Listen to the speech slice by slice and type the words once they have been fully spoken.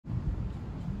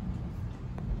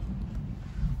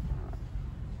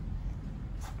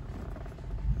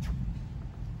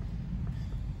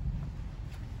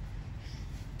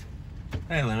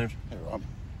Hey, Leonard. Hey, Rob.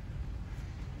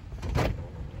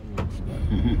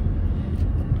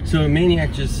 So a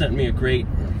maniac just sent me a great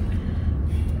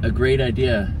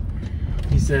idea.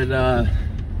 He said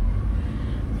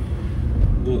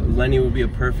Lenny would be a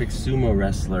perfect sumo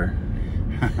wrestler.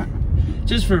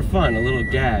 Just for fun, a little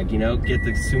gag, you know, get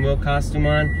the sumo costume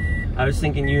on. I was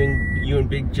thinking you and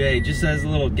Big J, just as a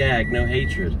little gag, no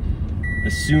hatred. A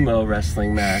sumo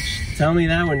wrestling match. Tell me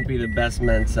that wouldn't be the best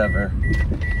men's ever.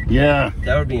 Yeah.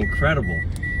 That would be incredible.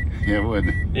 Yeah, it would.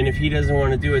 And if he doesn't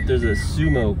want to do it, there's a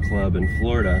sumo club in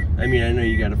Florida. I mean, I know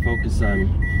you got to focus on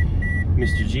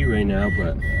Mr. G right now,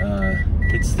 but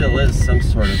it still is some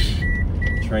sort of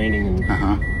training.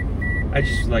 And I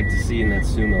just like to see you in that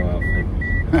sumo outfit.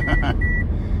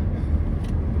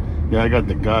 Yeah, I got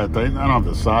the gut. I don't have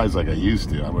the size like I used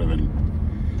to. I would have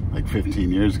been, like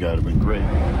 15 years ago, it would have been great.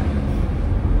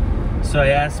 So I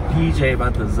asked PJ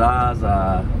about the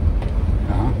Zaza.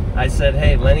 I said,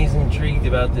 hey, Lenny's intrigued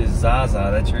about this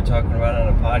Zaza that you're talking about on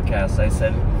a podcast. I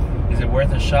said, is it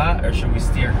worth a shot or should we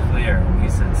steer clear? And he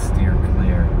said, steer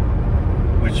clear.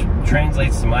 Which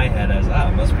translates to my head as,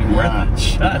 it must be worth a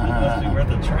shot. It must be worth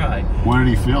a try. What did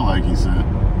he feel like, he said?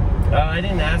 I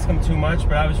didn't ask him too much,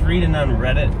 but I was reading on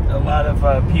Reddit. A lot of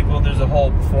people, there's a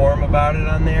whole forum about it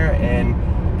on there, and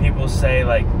people say,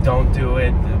 like, don't do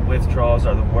it. The withdrawals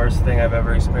are the worst thing I've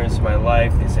ever experienced in my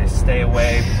life. They say, stay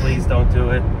away. Please don't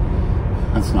do it.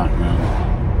 That's not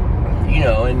good. You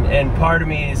know, and part of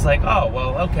me is like, oh,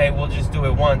 well, okay, we'll just do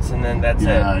it once, and then that's it.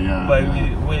 Yeah, but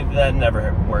that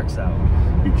never works out.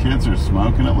 The kids are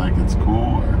smoking it like it's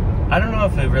cool, or? I don't know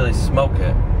if they really smoke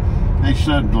it. They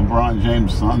should. LeBron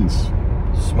James' sons.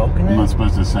 Smoking it? I'm not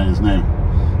supposed to say his name.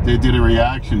 They did a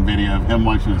reaction video of him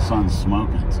watching his son smoke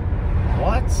it.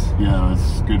 What? Yeah,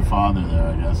 it's good father there,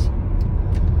 I guess.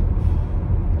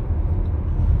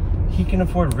 He can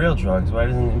afford real drugs. Why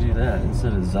doesn't he do that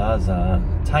instead of Zaza?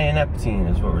 Tianeptine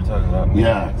is what we're talking about.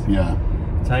 Yeah.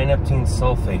 Tianeptine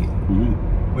sulfate.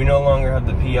 Mm-hmm. We no longer have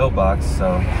the P.O. box,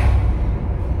 so...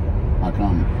 How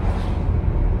come?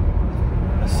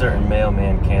 A certain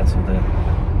mailman canceled it.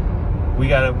 We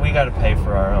gotta pay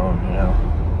for our own, you know.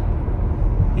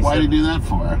 Why did he do that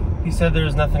for? He said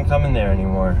there's nothing coming there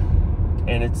anymore,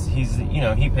 and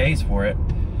he pays for it.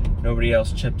 Nobody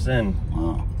else chips in.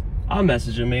 Oh. I'll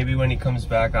message him maybe when he comes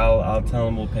back. I'll tell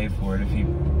him we'll pay for it if he.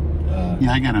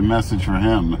 Yeah, I got a message for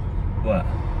him. What?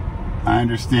 I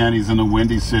understand he's in the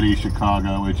Windy City,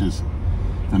 Chicago, which is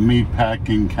the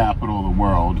meatpacking capital of the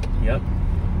world. Yep.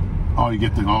 Oh, you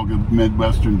get the all good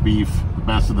Midwestern beef, the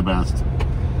best of the best.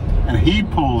 And he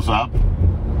pulls up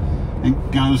and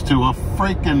goes to a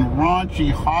freaking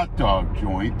raunchy hot dog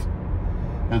joint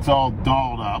that's all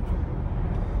dolled up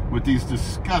with these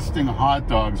disgusting hot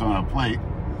dogs on a plate.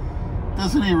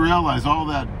 Doesn't he realize all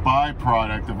that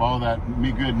byproduct of all that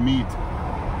good meat,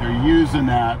 they're using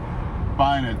that,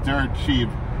 buying it dirt cheap,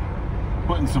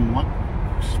 putting some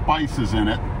spices in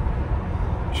it,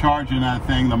 charging that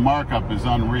thing, the markup is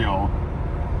unreal.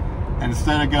 And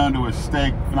instead of going to a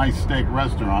nice steak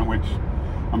restaurant, which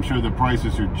I'm sure the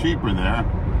prices are cheaper there,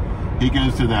 he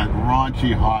goes to that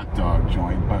raunchy hot dog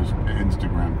joint, post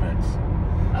Instagram pics.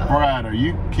 Brad, are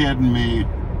you kidding me?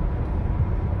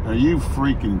 Are you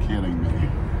freaking kidding me?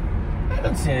 I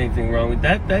don't see anything wrong with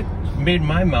that. That made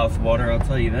my mouth water, I'll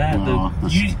tell you that. No,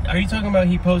 are you talking about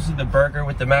he posted the burger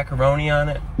with the macaroni on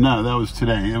it? No, that was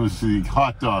today. It was the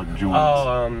hot dog joint.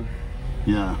 Oh,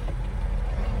 yeah.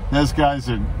 Those guys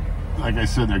are, like I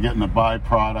said, they're getting the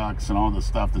byproducts and all the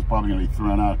stuff that's probably going to be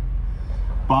thrown out,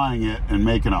 buying it and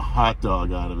making a hot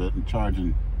dog out of it and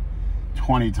charging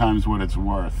 20 times what it's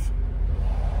worth.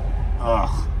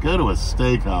 Ugh, go to a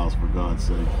steakhouse, for God's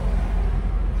sake.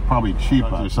 It's probably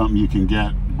cheaper or something you can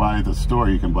buy at the store.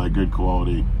 You can buy good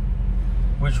quality.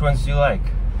 which ones do you like?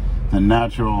 The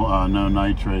natural, no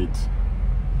nitrates.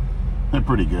 They're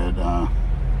pretty good. I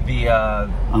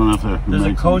don't know if they're... There's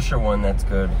a kosher one that's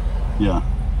good. Yeah.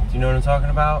 Do you know what I'm talking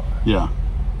about? Yeah.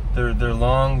 They're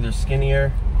long, they're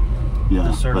skinnier. Yeah.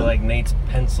 They're sort of like Nate's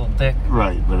pencil dick.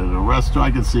 Right, but at a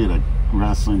restaurant, I could see it at a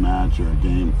wrestling match or a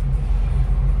game.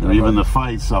 Or even the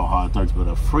fights sell hot dogs, but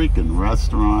a freaking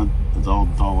restaurant that's all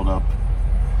dolled up.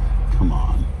 Come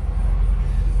on.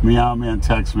 Meow Man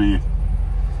texts me.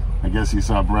 I guess he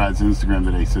saw Brad's Instagram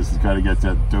today. He says he's got to get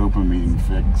that dopamine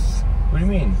fix. What do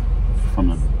you mean? From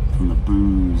the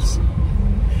booze.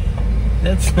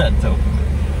 That's not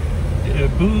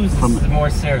dopamine. Booze is more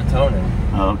serotonin.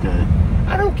 Oh, okay.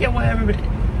 I don't get why everybody...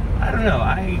 I don't know.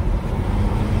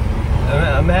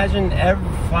 Imagine every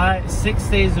 6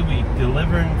 days a week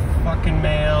delivering fucking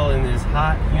mail in this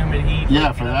hot, humid heat.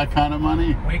 Yeah, for that kind of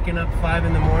money? Waking up 5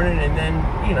 in the morning and then,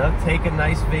 you know, take a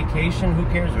nice vacation. Who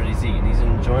cares what he's eating? He's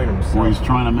enjoying himself. Well, he's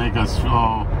trying to make us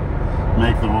all,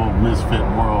 make the whole misfit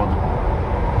world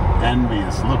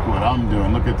envious. Look what I'm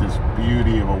doing. Look at this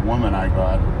beauty of a woman I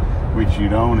got, which you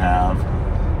don't have.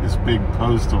 This big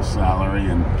postal salary,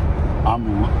 and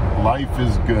life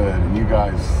is good, and you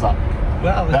guys suck.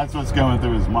 Well, that's what's going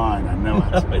through his mind. I know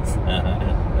it. No, it's not.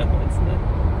 No, it's not.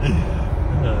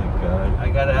 Oh, God. I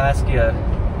got to ask you,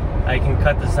 I can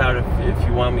cut this out if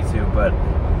you want me to, but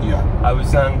yeah. I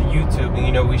was on YouTube, and,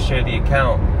 you know, we share the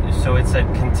account, so it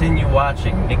said, continue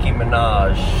watching Nicki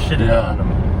Minaj shitting on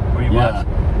him. Were you watching?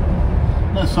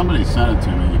 No, somebody sent it to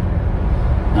me.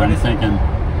 And I'm thinking,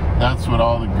 that's what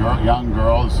all the young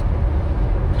girls,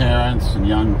 parents, and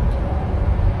young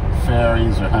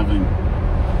fairies are having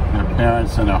their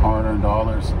parents and their hard-earned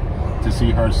dollars to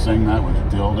see her sing that with a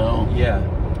dildo. Yeah.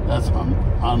 That's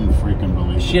unfreaking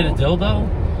believable. She had a dildo?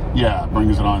 Yeah,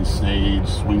 brings it on stage,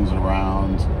 swings it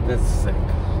around. That's sick.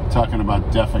 Talking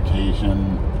about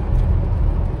defecation.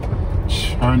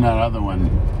 Her and that other one,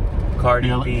 Cardi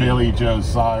B. Billy Joe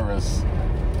Cyrus.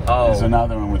 There's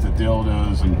another one with the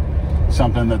dildos and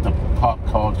something that the pop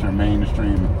culture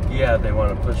mainstream. Yeah, they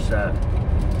want to push that.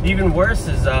 Even worse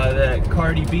is that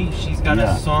Cardi B, she's got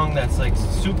a song that's like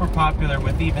super popular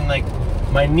with even like,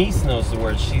 my niece knows the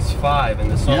words. She's 5 and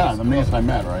the song is the niece I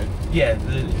met, right? Yeah,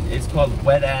 it's called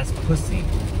Wet Ass Pussy.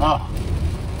 Oh.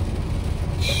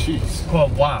 Jeez. It's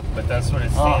called WAP, but that's what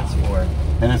it stands for.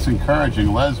 And it's encouraging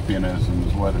lesbianism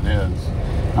is what it is.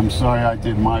 I'm sorry I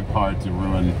did my part to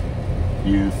ruin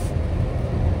youth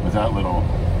with that little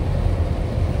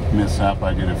mishap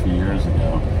I did a few years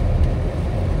ago.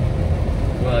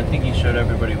 Well, I think you showed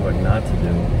everybody what not to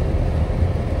do.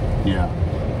 Yeah.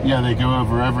 Yeah, they go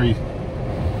over every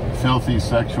filthy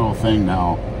sexual thing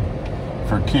now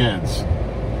for kids.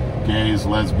 Gays,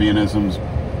 lesbianisms,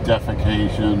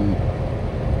 defecation.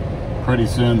 Pretty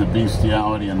soon the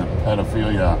bestiality and the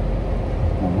pedophilia.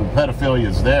 Well, pedophilia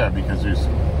is there because there's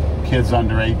kids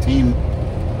under 18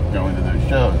 going to those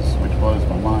shows, which blows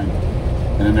my mind.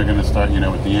 And then they're going to start, you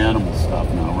know, with the animal stuff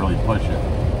now, really push it.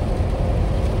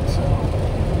 So.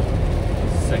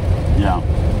 Sick. Yeah.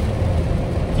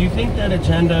 Do you think that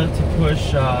agenda to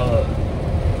push,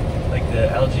 like the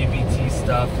LGBT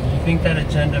stuff, do you think that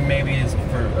agenda maybe is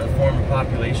for a form of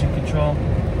population control?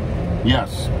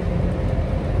 Yes.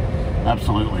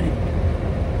 Absolutely.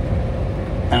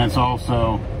 And it's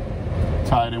also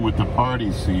tied in with the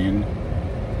party scene.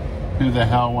 Who the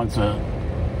hell wants to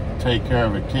take care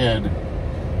of a kid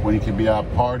when he could be out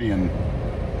partying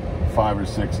 5 or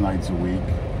 6 nights a week?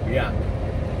 Yeah.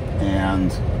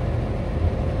 And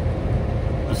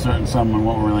a certain someone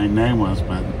won't really nameless,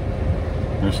 but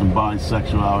there's some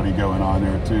bisexuality going on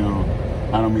there too.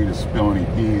 I don't mean to spill any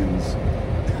beans.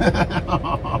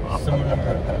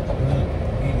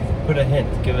 Put a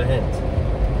hint, give a hint.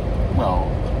 Well,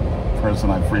 the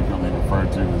person I frequently refer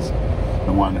to is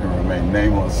the one who remained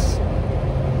nameless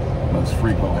most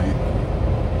frequently.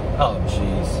 Oh,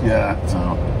 jeez. Yeah,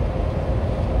 so,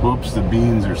 whoops, the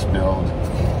beans are spilled.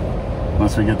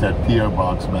 Unless we get that P.O.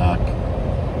 box back.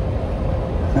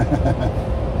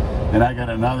 And I got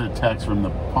another text from the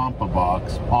Pomps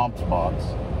box.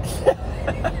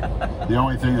 The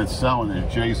only thing that's selling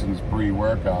is Jason's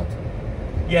pre-workout.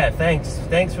 Yeah, thanks.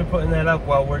 Thanks for putting that up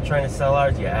while we're trying to sell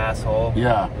ours, you asshole.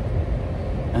 Yeah.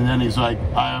 And then he's like,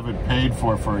 I have it paid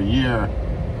for a year.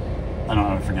 I don't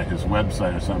know, I forget his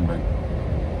website or something,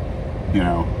 but, you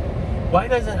know. Why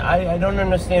doesn't, I don't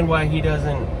understand why he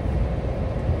doesn't,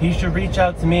 he should reach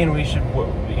out to me and we should,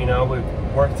 you know,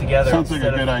 work together. Sounds like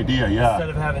a good idea, yeah. Instead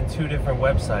of having 2 different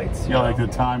websites. Yeah, like the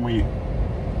time we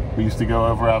used to go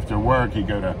over after work, he'd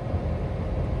go to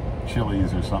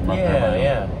Chili's or something up there.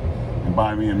 Yeah. And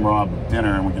buy me and Rob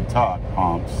dinner and we could talk,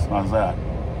 Pomps. How's that?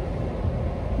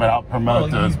 But I'll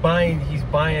promote he's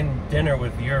buying dinner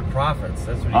with your profits.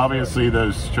 That's what he's obviously doing.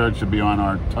 Those shirts should be on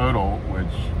our total,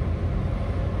 which,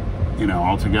 you know,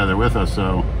 all together with us.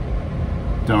 So,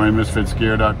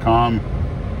 Don'tWorryMisfitsGear.com.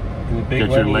 Get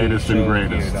your latest and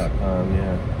greatest.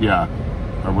 Yeah,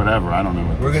 or whatever. I don't know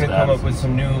what. We're gonna come up with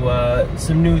some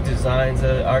new designs.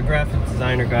 Our graphic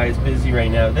designer guy is busy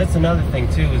right now. That's another thing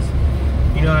too. Is,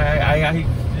 you know, I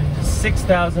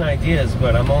 6,000 ideas,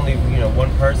 but I'm only, you know, one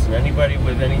person. Anybody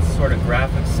with any sort of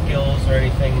graphic skills or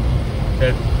anything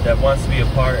that wants to be a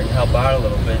part and help out a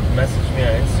little bit, message me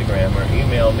on Instagram or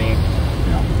email me.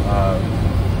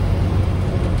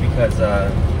 Because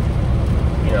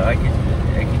you know, I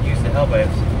could use the help. I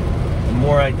have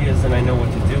more ideas than I know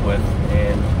what to do with,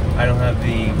 and I don't have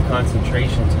the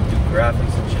concentration to do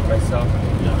graphics and shit myself.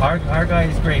 Yeah. Our guy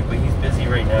is great, but he's busy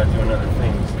right now doing other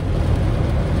things.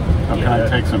 I'm trying to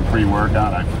take some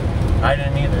pre-workout. I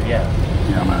didn't either, yeah.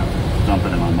 Yeah, I'm gonna dump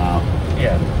it in my mouth.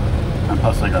 Yeah. And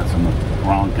plus I got some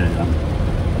bronchitis.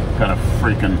 I've got a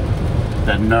freaking,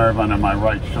 that nerve under my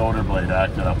right shoulder blade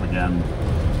acted up again.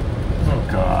 Oh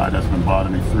God, that's been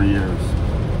bothering me 3 years.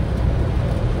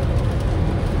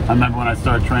 I remember when I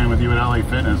started training with you at LA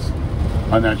Fitness,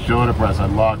 on that shoulder press,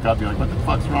 I'd lock up, be like, what the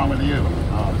fuck's wrong with you? I'm like,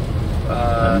 oh,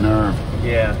 the nerve.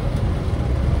 Yeah.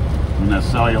 And the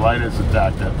cellulitis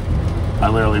attack that I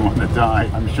literally want to die.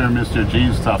 I'm sure Mr.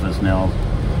 G's tough as nails,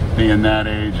 being that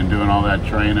age and doing all that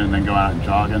training and then going out and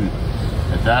jogging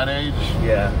at that age.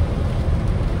 Yeah.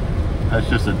 That's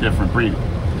just a different breed.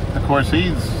 Of course,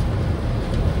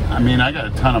 I mean, I got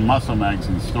a ton of muscle mags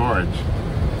in storage.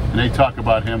 And they talk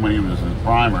about him when he was in his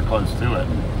prime or close to it.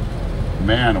 And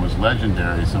man, it was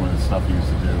legendary, some of the stuff he used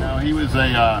to do. Now, he was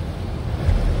a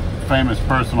famous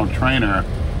personal trainer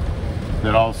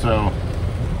that also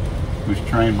was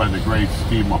trained by the great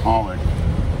Steve Mahalik,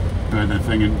 who had that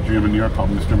thing in gym in New York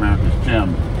called Mr. America's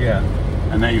Gym. Yeah.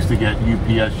 And they used to get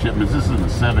UPS shipments. This is in the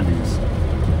 70s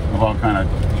of all kind of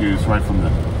juice, straight from the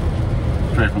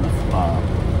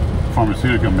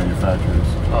pharmaceutical manufacturers.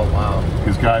 Oh wow.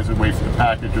 Because guys would wait for the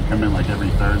package, would come in like every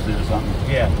Thursday or something.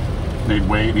 Yeah. They'd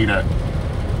wait, need a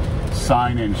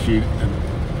sign-in sheet, and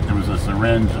there was a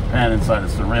syringe, a pen inside a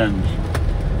syringe,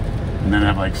 and then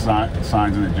have like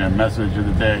signs in the gym, message of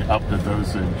the day, up the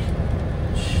dosage.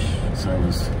 So it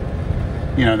was,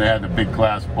 you know, they had the big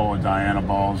glass bowl of Diana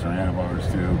balls or Anna bars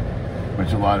too,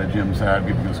 which a lot of gyms had.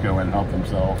 People just go in and help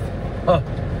themselves. Oh,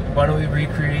 why don't we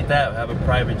recreate that? Have a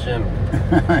private gym.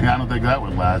 I don't think that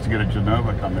would last. You get a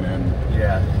Genova coming in.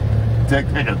 Yeah. Take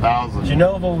 1,000.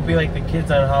 Genova would be like the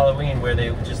kids on Halloween where they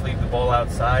would just leave the bowl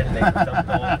outside and they dump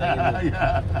the whole thing in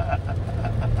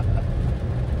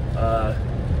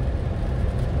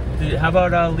the... How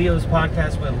about Leo's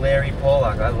podcast with Larry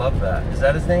Pollock? I love that. Is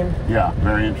that his name? Yeah,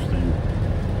 very interesting.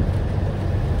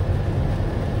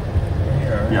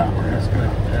 Yeah, that's good.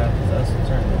 Yeah, that's the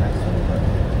turn to the next one.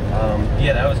 But,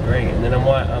 yeah, that was great. And then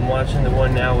I'm watching the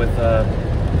one now with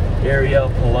Ariel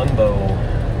Palumbo.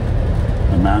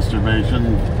 The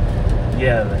masturbation.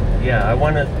 Yeah.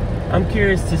 I'm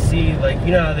curious to see, like,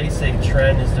 you know how they say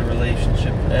Trent is the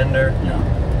relationship ender. Yeah.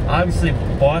 Obviously,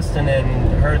 Boston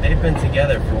and her, they've been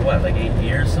together for what, like 8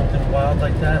 years, something wild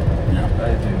like that? Yeah.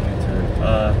 I do, U-turn.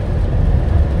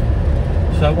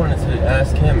 So I wanted to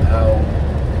ask him how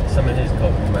some of his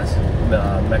coping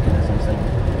mechanisms and...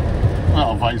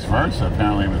 Well, vice versa,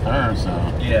 apparently, with her, so...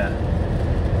 Yeah.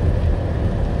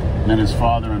 And then his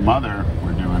father and mother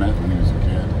were doing it when he was a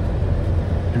kid.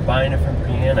 And buying it from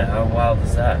Piana, how wild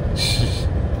is that?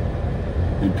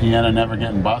 And Piana never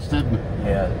getting busted?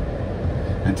 Yeah.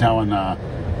 And telling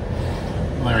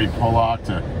Larry Pollock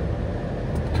to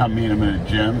come meet him in a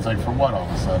gym. It's like, for what all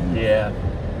of a sudden? Yeah.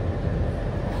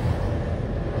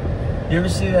 You ever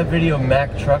see that video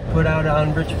Mac Truck put out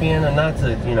on Rich Piana? Not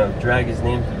to, you know, drag his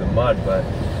name through the mud, but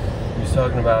he was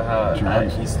talking about how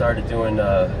he started doing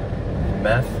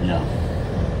meth. Yeah.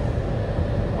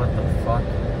 What the fuck?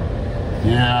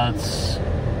 Yeah,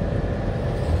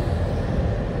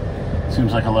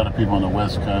 seems like a lot of people on the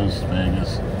West Coast,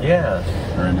 Vegas,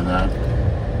 are into that.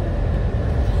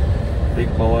 Big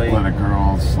Boy. A lot of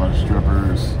girls, a lot of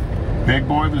strippers. Big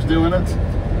Boy was doing it?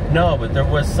 No, but there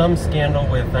was some scandal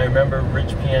with, I remember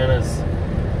Rich Piana's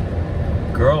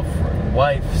girlfriend,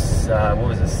 wife's, what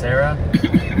was it, Sarah?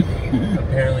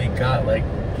 Apparently got like,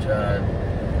 I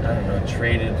don't know,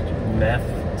 traded meth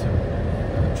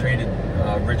traded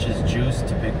Rich's juice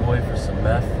to Big Boy for some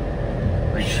meth.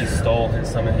 Like she stole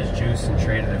some of his juice and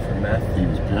traded it for meth. He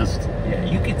was pissed. Yeah,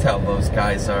 you could tell those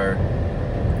guys are,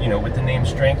 you know, with the name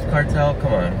Strength Cartel,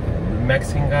 come on. The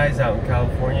Mexican guys out in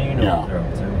California, you know what they're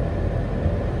up to.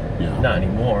 Yeah. Not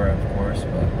anymore, of course,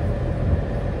 but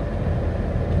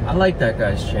I like that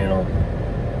guy's channel.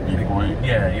 Big Boy?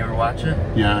 Yeah, you ever watch it?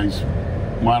 Yeah,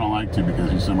 well, I don't like to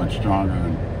because he's so much stronger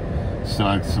and still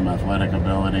has some athletic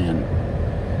ability and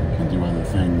can do other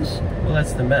things. Well,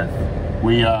 that's the meth.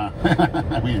 We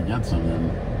didn't get some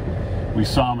then. We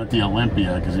saw him at the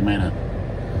Olympia because he made a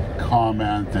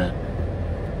comment that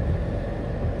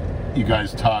you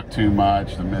guys talk too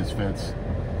much, the Misfits.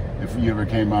 If you ever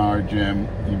came to our gym,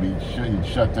 you'd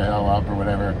shut the hell up or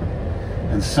whatever.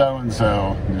 And so,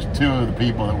 there's two of the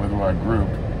people that were with our group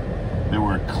that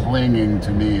were clinging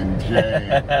to me and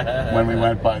Jay when we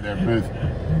went by their booth.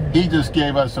 He just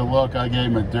gave us a look. I gave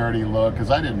him a dirty look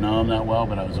because I didn't know him that well,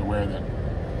 but I was aware that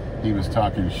he was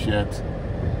talking shit.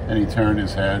 And he turned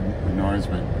his head, ignores,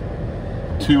 but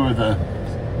two of the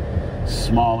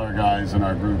smaller guys in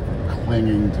our group are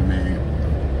clinging to me.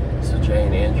 So Jay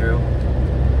and Andrew?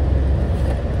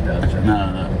 No,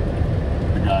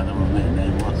 the guy that was made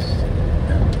nameless.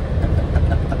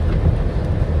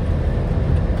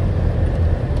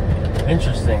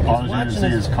 Interesting. All you can see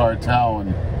is Cartel,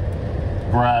 and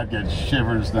Brad gets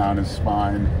shivers down his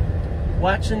spine.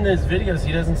 Watching his videos,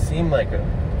 he doesn't seem like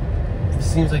he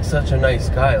seems like such a nice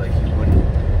guy. Like he wouldn't.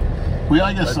 Well,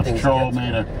 I guess the troll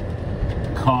made a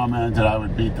comment that I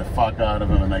would beat the fuck out of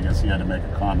him, and I guess he had to make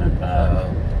a comment back.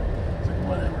 It's like,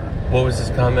 whatever. What was his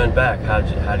comment back? How do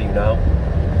you know?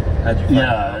 How'd you find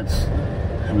out?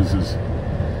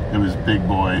 It was Big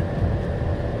Boy,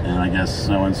 and I guess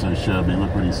so-and-so showed me,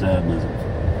 look what he said. And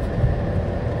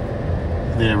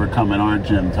if they ever come in our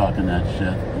gym talking that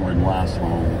shit, it wouldn't last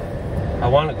long. I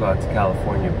want to go out to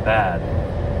California bad.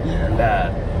 Yeah.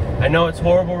 Bad. I know it's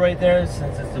horrible right there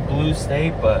since it's a blue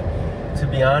state, but to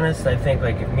be honest, I think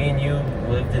like if me and you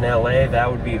lived in LA,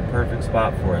 that would be a perfect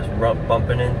spot for us.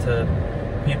 Bumping into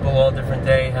people all different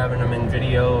day, having them in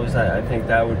videos. I think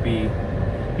that would be...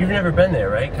 You've never been there,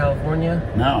 right? California?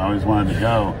 No, I always wanted to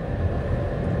go.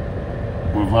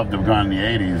 Would have loved to have gone in the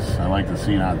 80s. I like the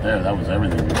scene out there. That was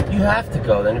everything. You have to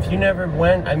go then. If you never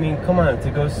went, I mean, come on, to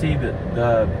go see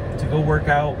to go work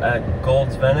out at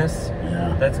Gold's Venice,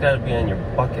 yeah, that's got to be on your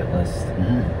bucket list.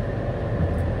 Mm-hmm.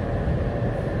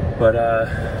 But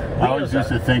I always used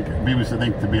to think to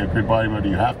be a good bodybuilder,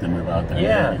 you have to move out there.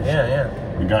 Yeah.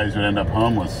 The guys would end up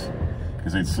homeless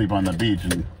because they'd sleep on the beach.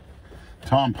 And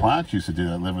Tom Platts used to do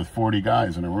that, live with 40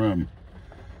 guys in a room.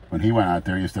 When he went out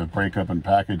there, he used to break up in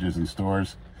packages in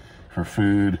stores for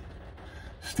food,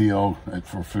 steal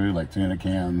for food, like tuna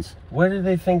cans. Where do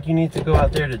they think you need to go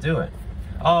out there to do it?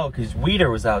 Oh, because Weeder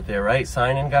was out there, right?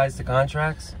 Signing guys to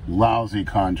contracts? Lousy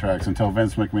contracts until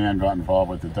Vince McMahon got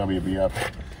involved with the WBF.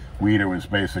 Weeder was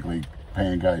basically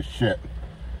paying guys shit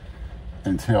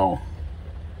until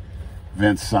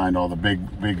Vince signed all the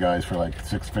big guys for like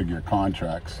 6-figure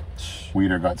contracts.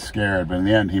 Weeder got scared, but in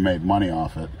the end he made money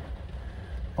off it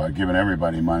by giving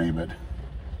everybody money. But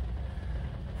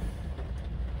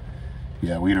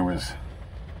yeah, Weeder was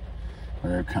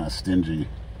very kind of stingy.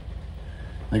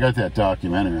 They got that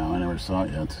documentary out. I never saw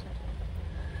it yet.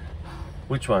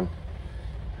 Which one?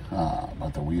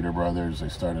 About the Weeder brothers. They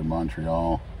started in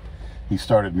Montreal. He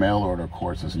started mail order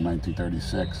courses in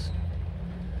 1936.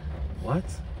 What?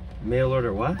 Mail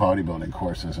order what? Bodybuilding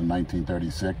courses in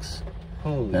 1936.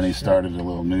 Holy Then he shit. started a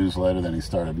little newsletter. Then he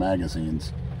started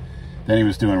magazines. Then he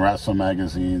was doing wrestle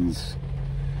magazines,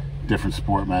 different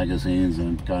sport magazines,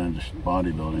 and got into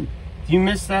bodybuilding. Do you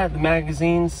miss that, the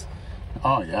magazines?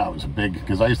 Oh yeah, it was a big,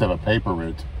 because I used to have a paper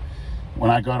route.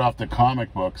 When I got off the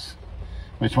comic books,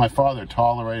 which my father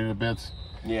tolerated a bit,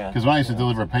 Yeah. because when I used to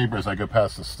deliver papers, I go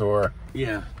past the store.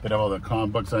 Yeah. They'd have all the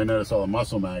comic books. I noticed all the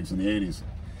muscle mags in the 80s.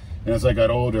 And as I got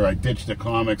older, I ditched the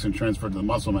comics and transferred to the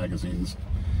muscle magazines.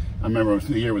 I remember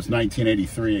the year was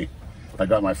 1983. I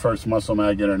got my first Muscle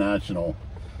Mag International.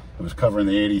 It was covering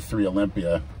the 83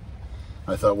 Olympia.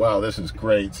 I thought, wow, this is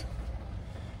great.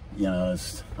 You know,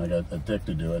 I got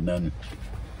addicted to it. And then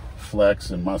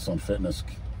Flex and Muscle and Fitness.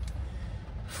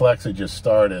 Flex had just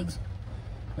started.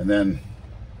 And then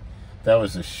that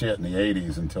was the shit in the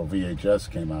 80s until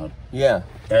VHS came out. Yeah.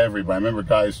 Everybody. I remember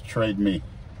guys trade me.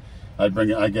 I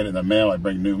get it in the mail. I'd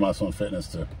bring new Muscle and Fitness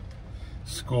to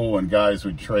school, and guys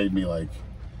would trade me like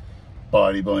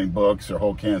bodybuilding books or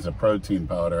whole cans of protein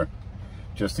powder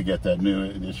just to get that new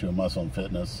issue of Muscle and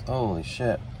Fitness. Holy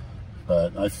shit.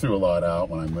 But I threw a lot out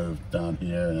when I moved down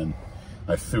here, and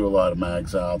I threw a lot of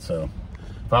mags out. So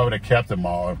if I would have kept them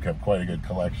all, I've kept quite a good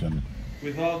collection.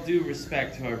 With all due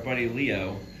respect to our buddy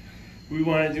Leo, we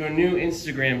want to do a new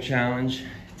Instagram challenge.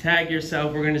 Tag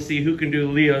yourself. We're going to see who can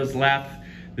do Leo's laugh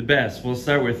the best. We'll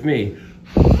start with me.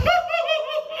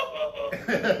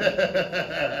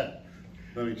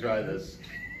 Let me try this.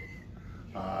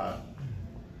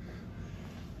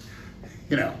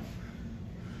 You know,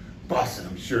 Boston,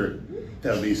 I'm sure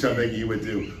that would be something you would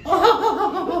do.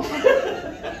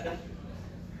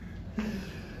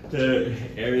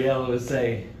 Ariella would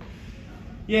say,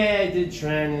 yeah, I did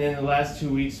trend, and in the last 2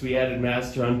 weeks we added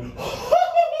master on.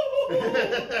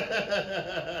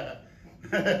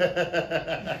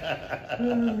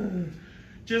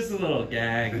 Just a little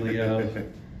gag, Leo.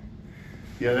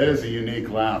 Yeah, that is a unique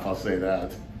laugh, I'll say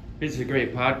that. It's a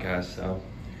great podcast, though.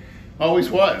 Always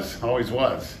was, always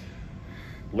was.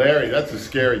 Larry, that's a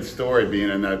scary story, being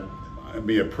in that,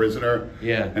 be a prisoner.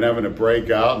 Yeah. And having to break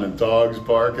out and the dogs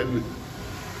barking.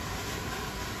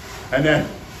 And then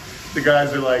the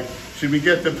guys are like, should we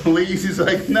get the police? He's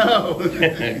like, no.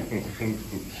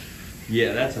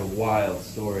 Yeah, that's a wild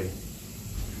story.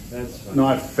 That's funny.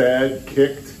 Not fed,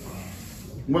 kicked.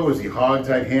 What was he,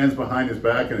 hog-tied, hands behind his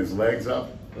back and his legs up?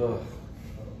 Ugh.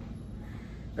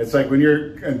 It's like when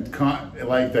you're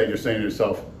like that, you're saying to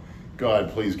yourself,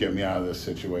 God, please get me out of this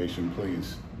situation,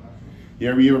 please. You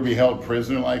ever be held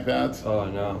prisoner like that? Oh,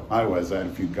 no. I was. I had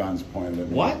a few guns pointed at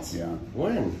me. What? Yeah.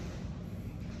 When?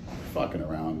 Fucking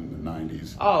around in the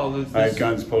 90s. Oh, I had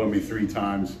guns pulled on me 3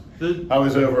 times. I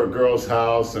was over a girl's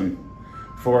house and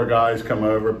 4 guys come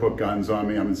over, put guns on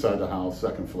me. I'm inside the house,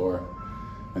 2nd floor,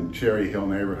 in Cherry Hill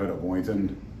neighborhood of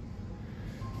Boynton.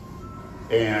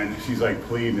 And she's like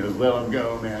pleading, goes, let him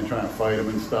go, man, trying to fight him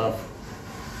and stuff.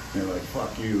 And they're like,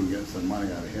 fuck you, get some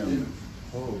money out of him.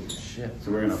 Holy shit.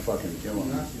 So we're gonna fucking kill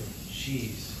him.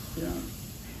 Jeez. Yeah.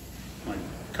 Like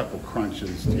a couple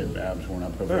crunches to get the abs worn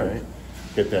up. All right.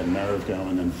 Get that nerve going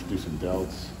and then do some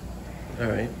delts. All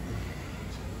right.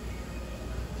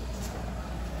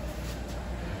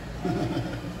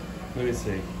 Let me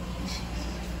see.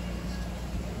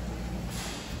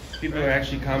 People are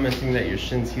actually commenting that your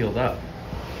shin's healed up.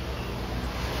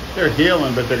 They're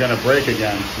healing, but they're gonna break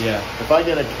again. Yeah. If I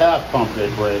get a calf pump, they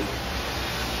break.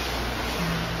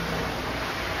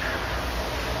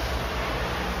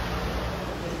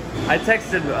 I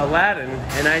texted Aladdin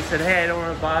and I said, hey, I don't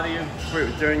want to bother you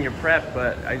during your prep,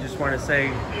 but I just want to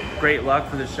say great luck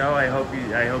for the show. I hope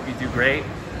you do great.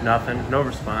 Nothing, no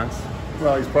response.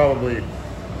 Well, he's probably,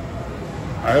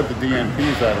 I hope the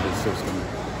DNP's out of his system.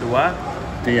 The what?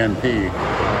 DNP.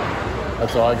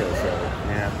 That's all I gotta say.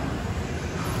 Yeah.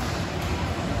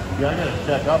 Yeah, I gotta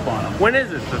check up on him. When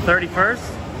is it? The 31st?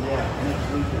 Yeah,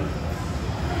 next weekend.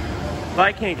 Well,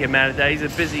 I can't get mad at that. He's a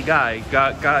busy guy.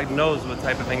 God knows what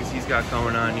type of things he's got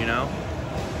going on, you know?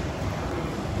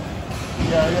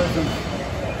 Yeah, he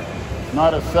isn't,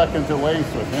 not a second to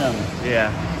waste with him.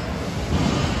 Yeah.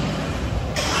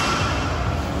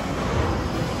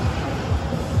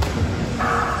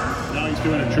 Now he's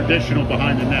doing a traditional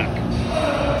behind the neck.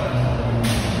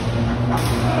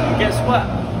 Guess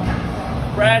what?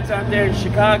 Brad's out there in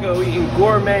Chicago eating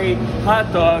gourmet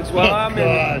hot dogs while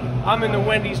I'm in the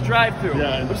Wendy's drive-thru.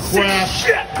 Yeah,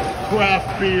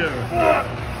 craft beer.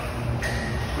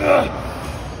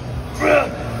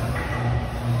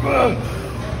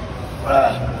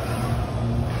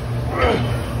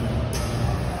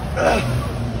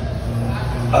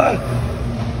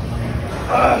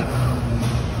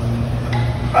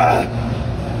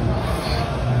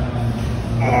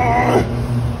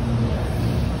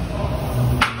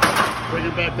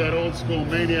 Bringing back that old school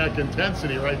maniac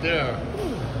intensity right there.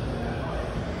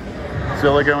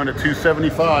 Zilla going to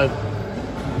 275.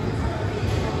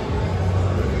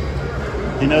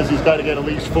 He knows he's got to get at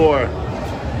least 4.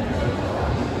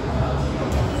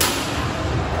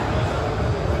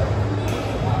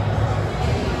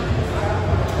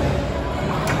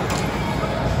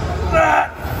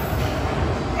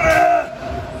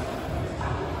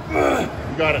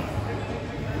 You got it.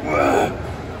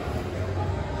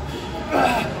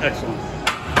 Excellent.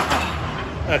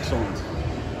 Excellent.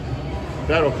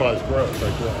 That'll cause growth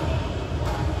right there.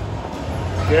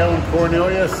 Gail and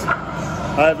Cornelius,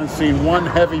 I haven't seen one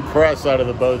heavy press out of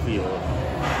the both of you.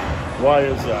 Why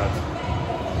is that?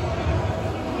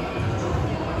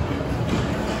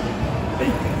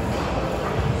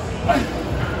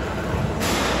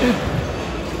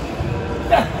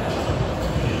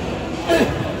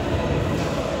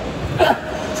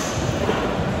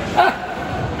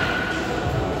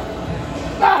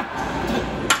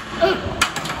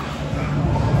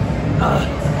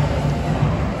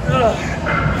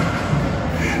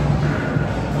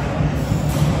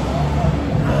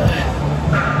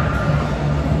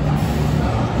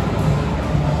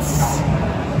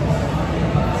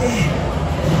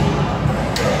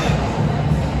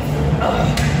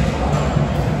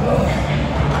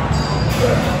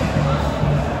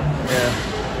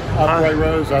 Upright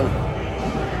rows are,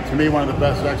 to me, one of the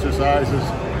best exercises.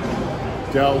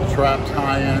 Delt trapped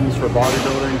high ends for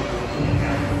bodybuilding.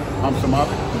 Pumps them up.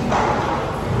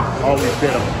 Always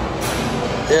hit them.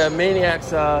 Yeah,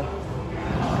 Maniacs, I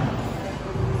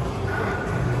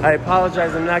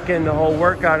apologize, I'm not getting the whole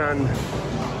workout on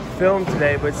film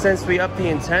today, but since we upped the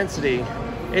intensity,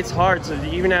 it's hard. So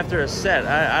even after a set,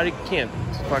 I can't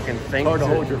fucking think. Hard to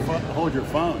hold your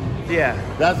phone. Yeah.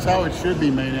 That's how it should be,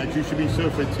 Maniacs. You should be so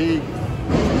fatigued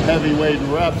from heavy weight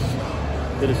and reps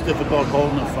that it's difficult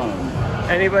holding the phone.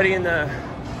 Anybody in the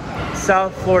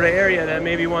South Florida area that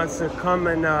maybe wants to come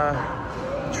and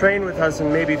train with us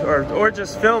and maybe, or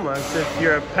just film us if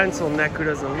you're a pencil neck who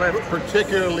doesn't lift.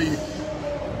 Particularly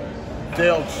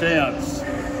Dale Chance.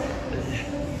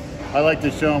 I like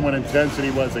to show him what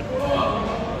intensity was at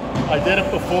I did it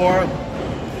before.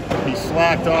 He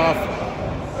slacked off.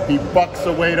 He bucks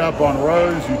the weight up on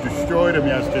Rose. You destroyed him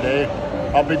yesterday.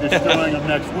 I'll be destroying him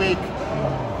next week.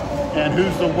 And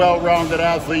who's the well-rounded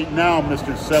athlete now,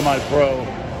 Mr. Semi-Pro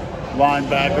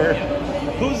linebacker?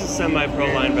 Who's a semi-pro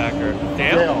linebacker?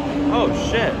 Dale? Oh,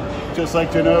 shit. Just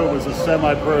like to know was a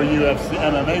semi-pro UFC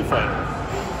MMA fighter.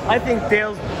 I think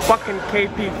Dale's fucking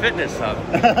KP Fitness up.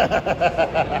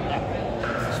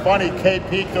 It's funny,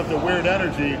 KP took the weird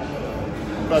energy,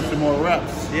 got some more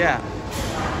reps. Yeah.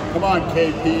 Come on,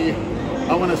 KP.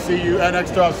 I want to see you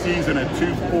next off season at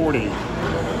 240.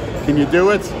 Can you do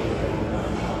it?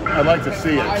 I'd like to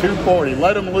see it. 240.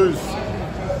 Let him loose,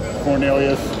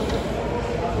 Cornelius.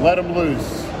 Let him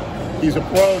loose. He's a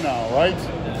pro now, right?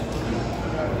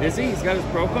 Is he? He's got his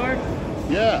pro card?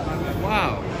 Yeah.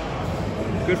 Wow.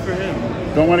 Good for him.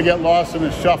 Don't want to get lost in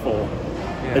the shuffle.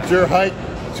 Yeah. At your height,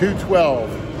 212.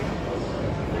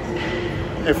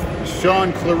 If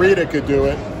Sean Clarita could do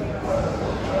it,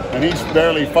 and he's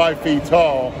barely 5 feet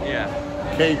tall, yeah,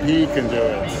 KP can do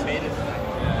it.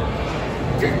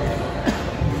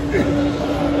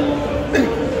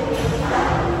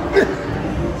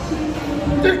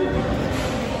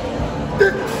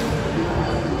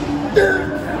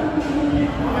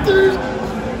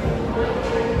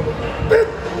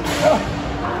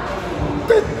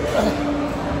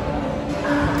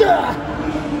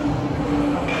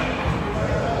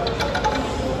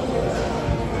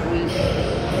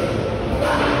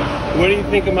 What do you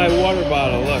think of my water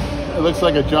bottle? Look. It looks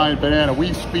like a giant banana.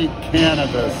 We speak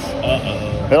cannabis.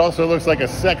 Uh-oh. It also looks like a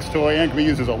sex toy and can be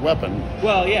used as a weapon.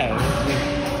 Well, yeah.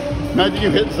 Imagine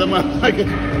you hit someone like a...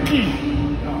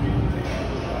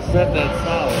 It's not that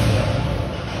solid.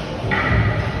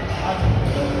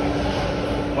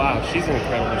 Wow, she's in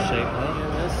incredible shape, huh?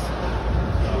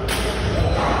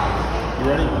 You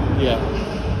ready? Yeah.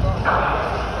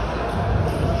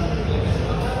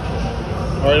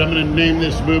 All right, I'm going to name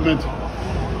this movement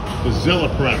the Zilla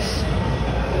Press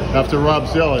after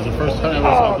Robzilla. It's the first time I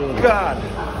was doing it. Oh, God.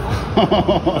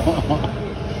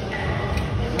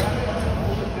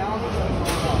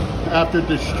 After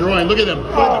destroying, look at him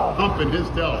pumping his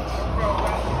delts.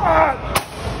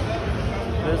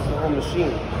 There's the whole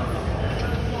machine.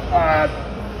 I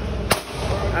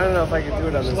don't know if I can do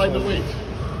it on this Slide one. the weight.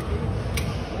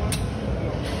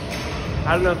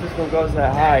 I don't know if this one goes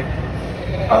that high.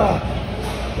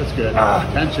 That's good.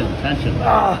 Tension, tension.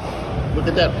 Look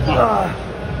at that pump.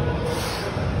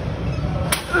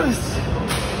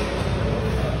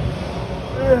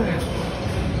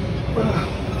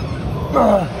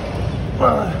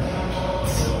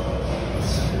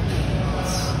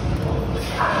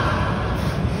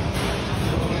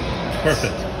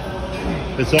 Perfect.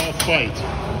 It's all fight.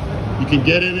 You can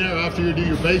get in there after you do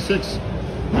your basics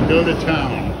and go to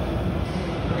town.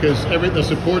 Because the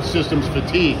support system's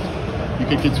fatigued. You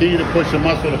can continue to push the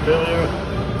muscle to failure.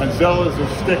 And Zilla's a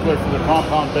stickler for the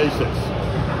compound basics.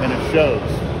 And it shows.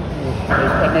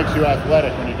 That makes you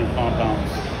athletic when you do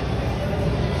compounds.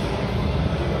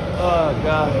 Oh,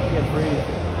 God, I can't breathe.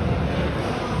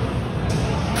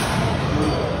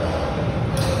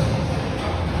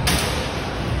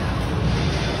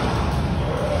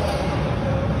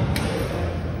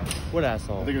 What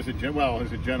asshole? I think it was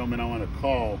a gentleman I want to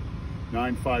call.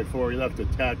 954. He left a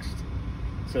text,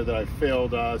 said that I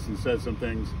failed us and said some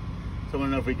things. So I want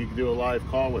to know if we could do a live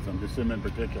call with him, just him in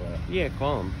particular. Yeah,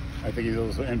 call him. I think he's a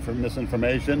little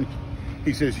misinformation.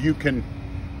 He says, you can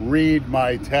read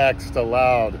my text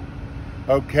aloud.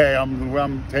 Okay,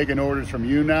 I'm taking orders from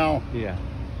you now. Yeah.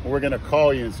 We're going to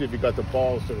call you and see if you got the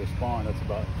balls to respond. That's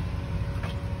about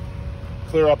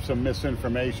clear up some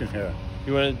misinformation here.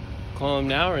 You want to call him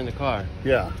now or in the car?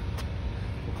 Yeah,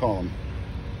 we'll call him.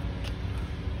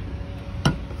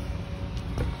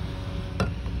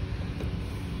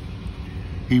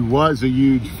 He was a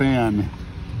huge fan.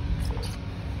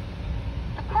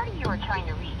 The party you are trying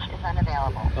to reach is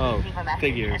unavailable. Oh, leave a message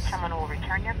figures. and someone will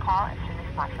return your call as soon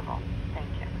as possible. Thank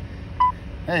you.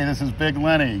 Hey, this is Big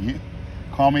Lenny.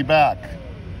 Call me back.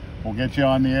 We'll get you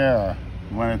on the air.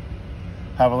 You want to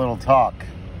have a little talk?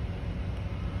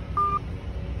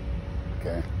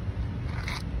 Okay.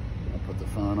 I'll put the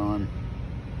phone on.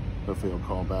 Hopefully he'll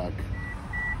call back.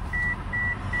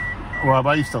 Rob,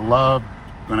 I used to love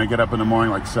when I get up in the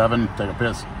morning like 7, take a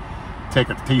piss, take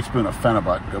a teaspoon of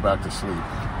Phenibut and go back to sleep.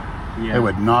 Yeah. It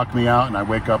would knock me out and I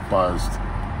wake up buzzed.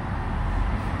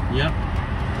 Yep.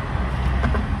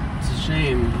 It's a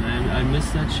shame. I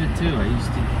miss that shit too. I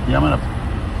used to. Yeah,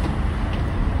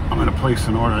 I'm gonna place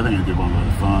an order. I think I did one by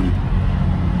the phone.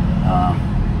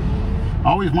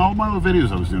 Always, all my little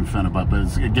videos I was doing Phenibut, but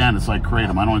it's like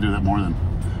Kratom. I don't want to do that more than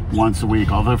once a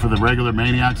week. Although for the regular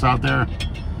maniacs out there,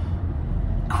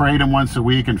 Kratom once a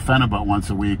week and Phenibut once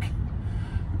a week.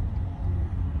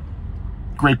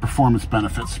 Great performance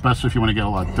benefits, especially if you want to get a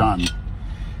lot done.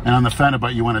 And on the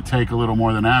Phenibut, you want to take a little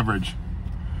more than average,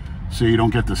 so you don't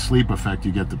get the sleep effect,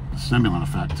 you get the stimulant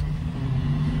effect.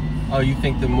 Oh, you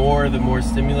think the more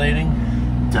stimulating?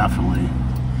 Definitely.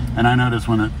 And I noticed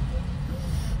when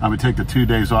I would take the 2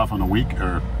 days off on a week,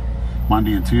 or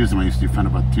Monday and Tuesday, when I used to do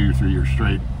Phenibut 2 or 3 years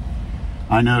straight,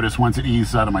 I noticed once it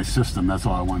eased out of my system, that's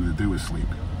all I wanted to do was sleep.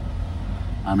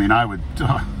 I mean, I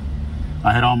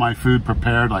had all my food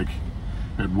prepared, like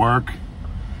at work,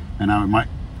 and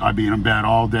I'd be in bed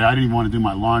all day. I didn't even want to do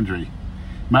my laundry.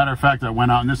 Matter of fact, I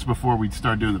went out, and this is before we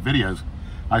started doing the videos,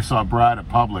 I saw Brad at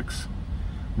Publix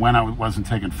when I wasn't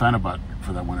taking Phenibut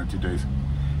for that 1 or 2 days.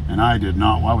 And I did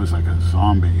not, I was like a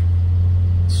zombie.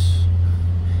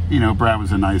 You know, Brad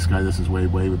was a nice guy. This is way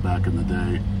back in the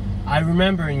day. I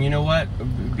remember, and you know what?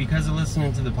 Because of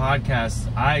listening to the podcast,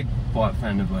 I bought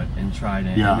Phenibut and tried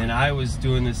it. Yeah. And then I was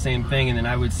doing the same thing, and then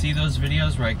I would see those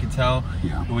videos where I could tell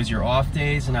it was your off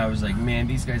days, and I was like, man,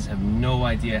 these guys have no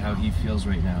idea how he feels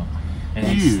right now. And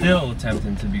he's still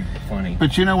attempting to be funny.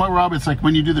 But you know what, Rob? It's like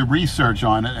when you do the research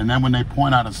on it, and then when they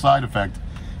point out a side effect,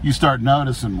 you start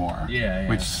noticing more. Yeah.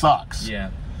 Which sucks.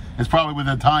 Yeah. It's probably with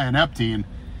thiamine.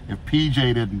 If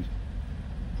PJ didn't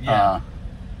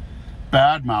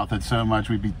badmouth it so much,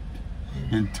 we'd be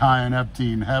in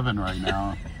thiamine heaven right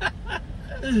now.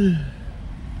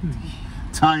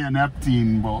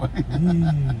 Thiamine boy.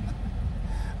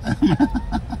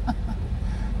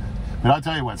 But I'll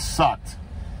tell you what sucked.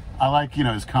 I like, you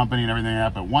know, his company and everything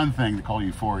like that, but one thing to call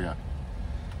Euphoria,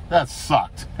 that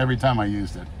sucked every time I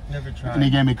used it. Never tried. And he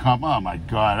gave me oh my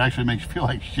God, it actually makes you feel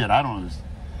like shit. I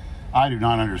do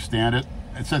not understand it.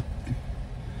 It's a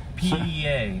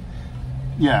PEA.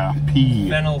 Yeah, PEA.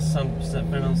 Phenyl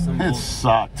It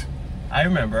sucked. I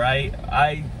remember.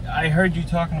 I heard you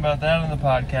talking about that on the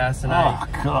podcast, and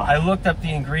I looked up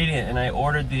the ingredient and I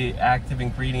ordered the active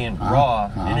ingredient raw,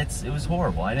 and it was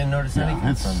horrible. I didn't notice anything.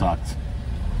 It sucked.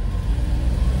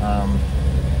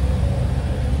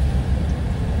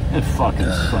 It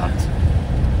fucking sucked.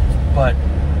 But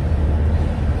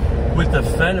with the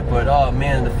Phenibut, oh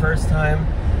man, the first time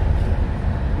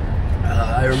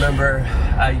I remember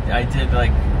I did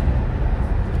like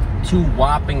 2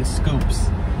 whopping scoops.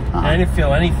 And I didn't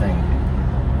feel anything.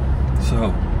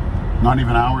 So, not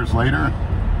even hours later?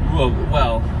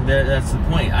 Well, that's the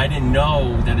point. I didn't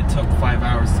know that it took 5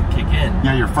 hours to kick in.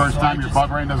 Yeah, your first time, your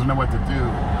brain doesn't know what to do.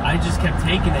 I just kept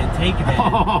taking it.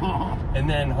 And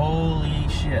then, holy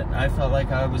shit, I felt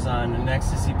like I was on an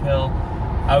ecstasy pill.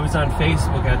 I was on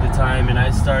Facebook at the time, and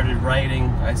I started writing.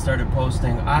 I started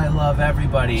posting, "I love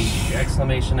everybody!"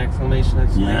 Exclamation, exclamation,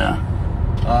 exclamation. Yeah.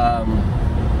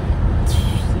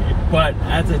 But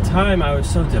at the time, I was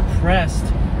so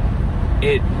depressed.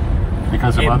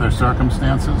 Because of other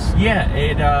circumstances? Yeah,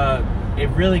 it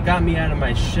really got me out of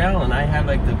my shell, and I had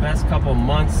like the best couple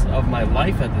months of my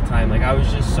life at the time. Like I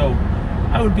was just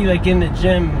I would be like in the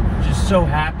gym, just so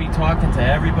happy, talking to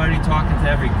everybody, talking to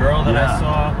every girl that I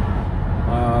saw.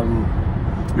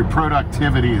 Your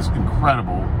productivity is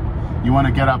incredible. You want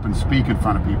to get up and speak in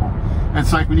front of people.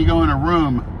 It's like when you go in a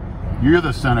room, you're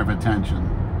the center of attention,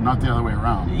 not the other way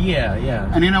around. Yeah.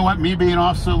 And you know what? Me being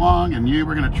off so long and you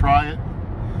were going to try it,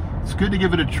 it's good to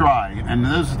give it a try. And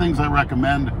those are things I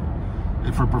recommend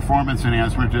for performance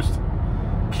enhancement. Just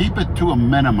keep it to a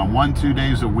minimum, 1-2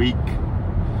 days a week.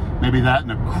 Maybe that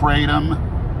in a Kratom.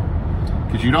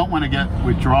 Because you don't want to get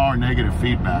withdrawal or negative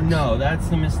feedback. No, that's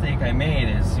the mistake I made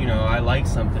is, you know, I like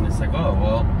something. It's like, oh,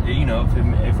 well, you know,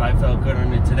 if I felt good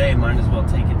on it today, might as well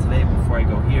take it today before I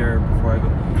go here,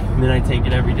 and then I take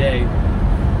it every day.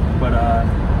 But,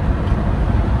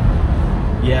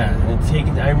 yeah,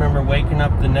 and I remember waking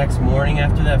up the next morning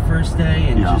after that first day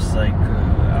and just like,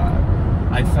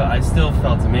 I still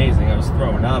felt amazing. I was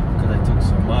throwing up because I took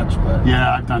so much, but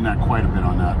yeah, I've done that quite a bit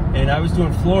on that. And I was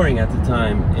doing flooring at the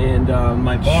time, and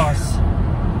my boss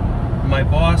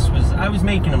I was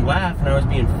making him laugh and I was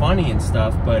being funny and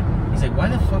stuff, but he's like, why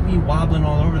the fuck are you wobbling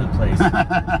all over the place?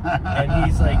 And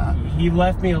he's like, he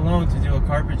left me alone to do a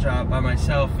carpet job by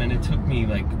myself, and it took me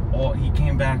like he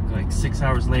came back like 6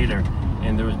 hours later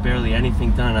and there was barely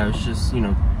anything done. I was just, you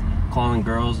know, calling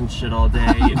girls and shit all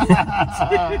day.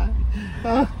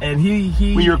 And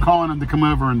well, you were calling him to come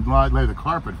over and lay the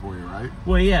carpet for you, right?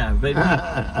 Well, yeah, but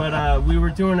we were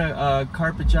doing a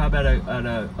carpet job at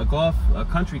a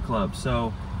country club.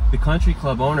 So the country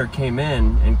club owner came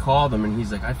in and called him, and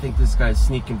he's like, I think this guy's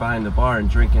sneaking behind the bar and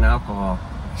drinking alcohol.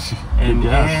 And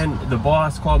the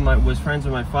boss was friends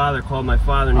with my father, called my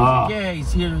father, and he's like, yeah,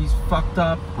 he's here, he's fucked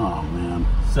up. Oh, man.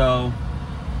 So.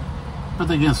 But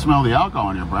they can smell the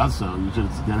alcohol in your breath, so you should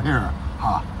get here.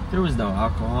 Huh. There was no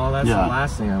alcohol. That's the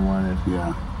last thing I wanted.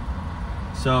 Yeah.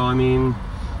 So, I mean.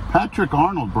 Patrick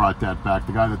Arnold brought that back,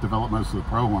 the guy that developed most of the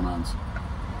pro hormones.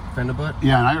 Phenibut?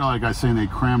 Yeah, and I heard a guy saying they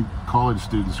cram college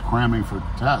students cramming for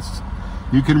tests.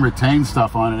 You can retain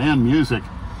stuff on it and music.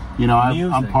 You know,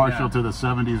 I'm partial to the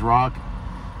 70s rock.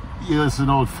 You listen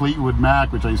to old Fleetwood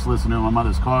Mac, which I used to listen to in my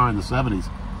mother's car in the 70s.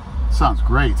 Sounds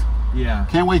great. Yeah.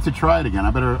 Can't wait to try it again.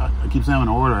 I keep saying I'm going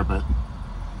to order it, but...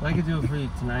 I could do it for you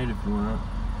tonight if you want.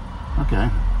 Okay.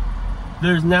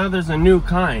 There's a new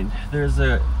kind. There's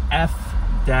a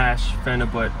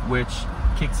F-Phenibut, which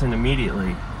kicks in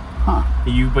immediately. Huh.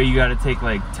 But you got to take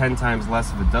like 10 times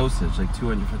less of a dosage, like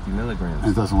 250 milligrams.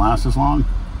 And it doesn't last as long?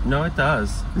 No, it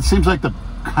does. It seems like the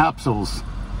capsules,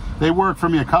 they work for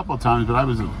me a couple of times, but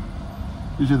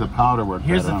usually the powder worked.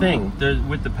 Here's the thing.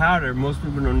 With the powder, most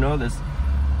people don't know this.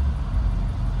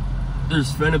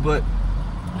 There's Phenibut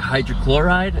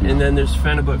hydrochloride, and then there's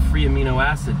Phenibut free amino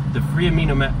acid. The free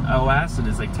amino acid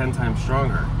is like 10 times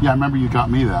stronger. Yeah, I remember you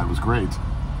got me that. It was great.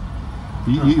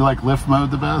 You like lift mode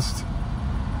the best?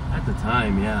 At the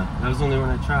time, yeah. That was the only one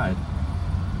I tried.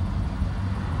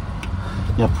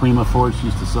 Yeah, Prima Force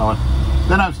used to sell it.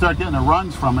 Then I would start getting the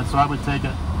runs from it, so I would take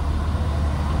it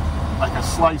like a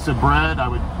slice of bread. I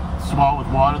would swallow it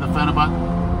with water, the Phenibut,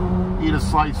 eat a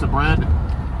slice of bread,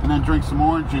 and then drink some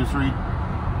orange juice or eat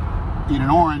an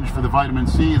orange for the vitamin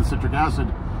C and citric acid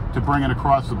to bring it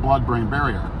across the blood-brain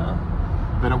barrier. Huh.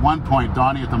 But at one point,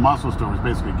 Donnie at the muscle store was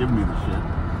basically giving me the shit.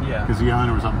 Yeah. Because the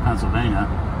owner was up in Pennsylvania.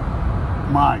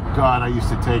 My God, I used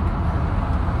to take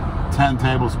 10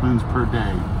 tablespoons per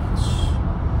day.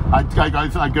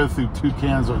 I'd go through 2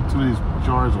 cans or 2 of these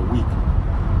jars a week.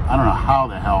 I don't know how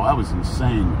the hell. That was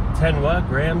insane. 10 what?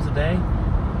 Grams a day?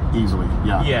 Easily,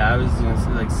 yeah. Yeah, I was doing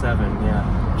like 7, yeah.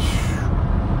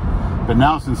 But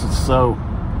now, since it's so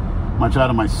much out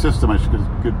of my system, I should get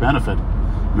good benefit.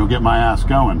 It'll get my ass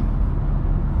going.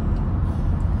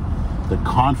 The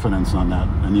confidence on that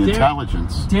and the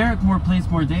intelligence. Derek Plays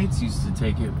More Dates used to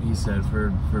take it, he said,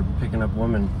 for picking up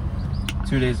women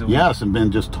 2 days a week. Yes, and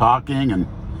been just talking and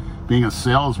being a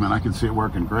salesman, I can see it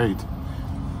working great.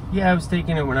 Yeah, I was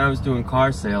taking it when I was doing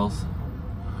car sales.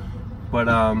 But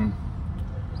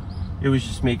it was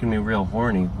just making me real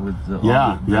horny with the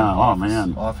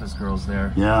office girls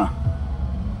there. Yeah.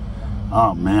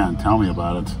 Oh man, tell me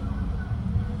about it.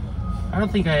 I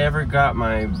don't think I ever got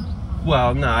my...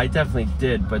 Well, no, I definitely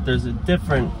did, but there's a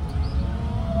different...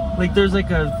 Like, there's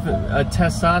like a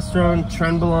testosterone,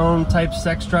 trenbolone type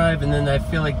sex drive, and then I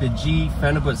feel like the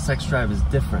Phenibut sex drive is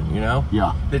different, you know?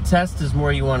 Yeah. The test is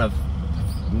more you want to,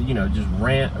 you know, just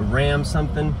ram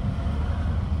something.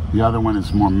 The other one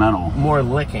is more mental. More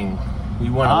licking.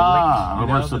 You want to lick, you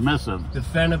know, more submissive. The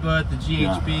Phenibut, the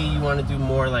GHB, you want to do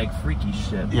more like freaky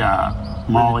shit. Yeah,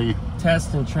 Molly.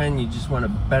 Test and trend, you just want to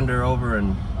bend her over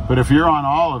and... But if you're on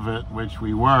all of it, which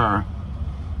we were,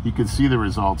 you could see the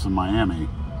results in Miami.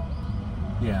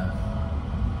 Yeah.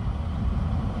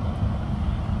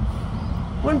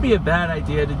 Wouldn't be a bad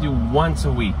idea to do once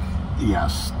a week.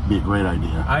 Yes, be a great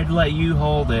idea. I'd let you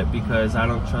hold it because I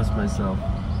don't trust myself.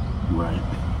 Right.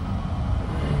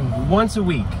 Once a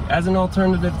week, as an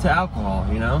alternative to alcohol,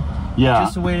 you know? Yeah.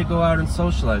 Just a way to go out and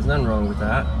socialize. Nothing wrong with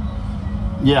that.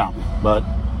 Yeah, but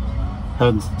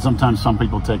sometimes some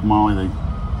people take Molly,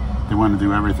 they want to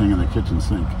do everything in the kitchen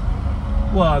sink.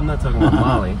 Well, I'm not talking about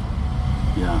Molly.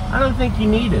 Yeah. I don't think you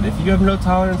need it. If you have no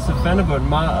tolerance to Phenibut,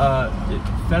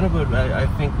 Phenibut I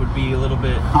think would be a little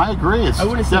bit... I agree. It's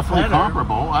definitely better.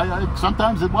 Comparable.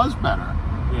 Sometimes it was better.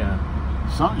 Yeah.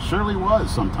 It surely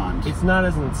was sometimes. It's not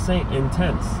as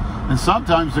intense. And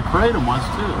sometimes the Kratom was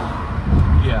too.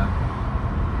 Yeah.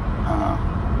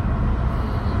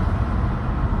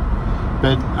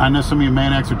 But I know some of you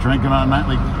maniacs are drinking on a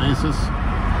nightly basis.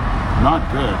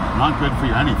 Not good. Not good for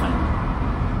you anything.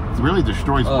 It really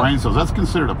destroys brain cells. That's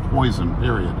considered a poison,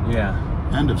 period. Yeah.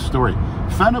 End of story.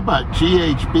 Phenibut,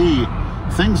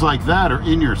 GHB, things like that are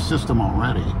in your system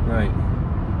already. Right.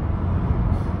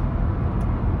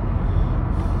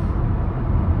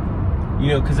 You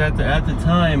know, because at the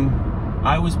time,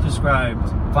 I was prescribed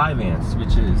 5-Ants,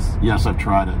 which is... Yes, I've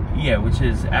tried it. Yeah, which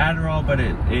is Adderall, but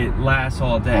it lasts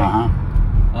all day. Uh-huh.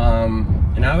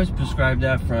 And I was prescribed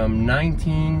that from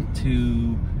 19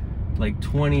 to like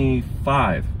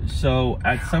 25. So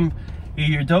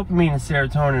your dopamine and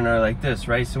serotonin are like this,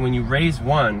 right? So when you raise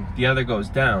one, the other goes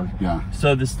down. Yeah.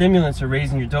 So the stimulants are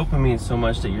raising your dopamine so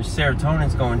much that your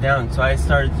serotonin's going down. So I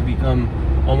started to become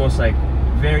almost like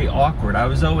very awkward. I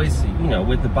was always, you know,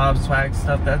 with the Bob Swag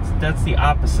stuff, that's the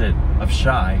opposite of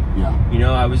shy. Yeah. You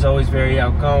know, I was always very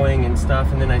outgoing and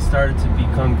stuff, and then I started to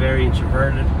become very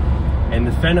introverted, and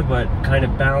the Phenibut kind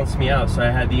of balanced me out. So I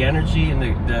had the energy and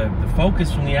the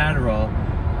focus from the Adderall,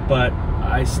 but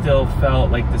I still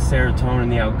felt like the serotonin,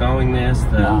 the outgoingness,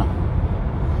 the... Yeah.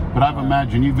 But I've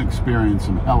imagined you've experienced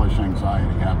some hellish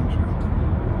anxiety, haven't you?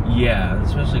 Yeah,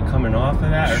 especially coming off of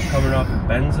that, or coming off of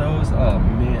benzos. Oh,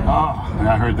 man. Oh,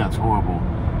 I heard that's horrible.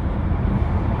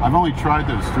 I've only tried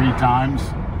those 3 times.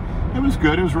 It was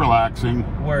good. It was relaxing.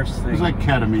 Worst thing. It was like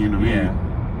ketamine to me. Yeah.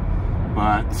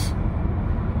 But,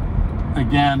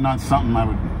 again, not something I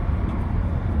would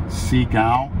seek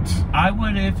out. I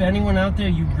would, if anyone out there,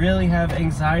 you really have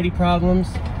anxiety problems,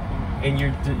 and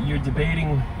you're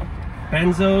debating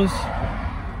benzos,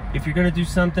 if you're going to do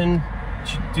something,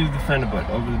 do the Phenibut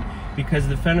because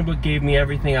the Phenibut gave me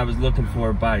everything I was looking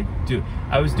for.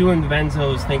 I was doing the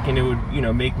benzos thinking it would, you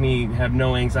know, make me have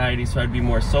no anxiety, so I'd be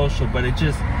more social. But it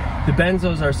just, the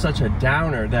benzos are such a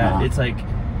downer that it's like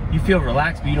you feel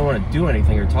relaxed, but you don't want to do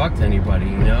anything or talk to anybody,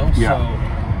 you know.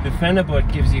 Yeah. So the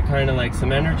Phenibut gives you kind of like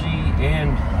some energy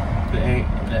and the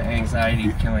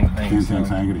anxiety killing thing. So.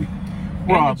 Anxiety.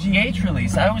 And the GH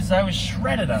release, I was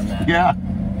shredded on that. Yeah.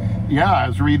 Yeah, I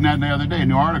was reading that the other day, a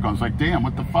new article. I was like, damn,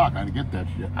 what the fuck? I had to get that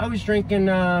shit. I was drinking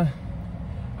at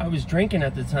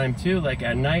the time too. Like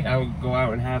at night, I would go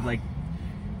out and have like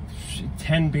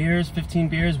 10 beers, 15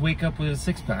 beers, wake up with a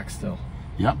 6-pack still.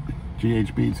 Yep,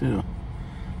 GHB too.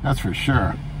 That's for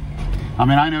sure. I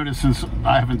mean, I noticed since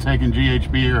I haven't taken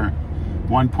GHB or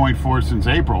 1.4 since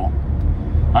April,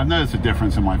 I've noticed a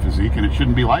difference in my physique, and it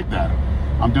shouldn't be like that.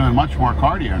 I'm doing much more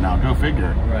cardio now, go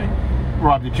figure. Right.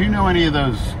 Rob, did you know any of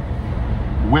those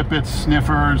whippets,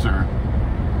 sniffers, or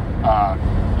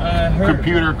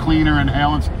computer cleaner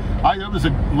inhalants? There was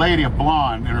a lady, a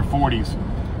blonde in her 40s,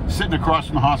 sitting across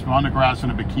from the hospital on the grass in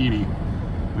a bikini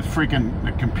with freaking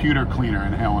the computer cleaner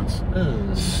inhalants,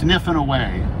 sniffing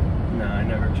away. No, I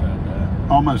never tried that.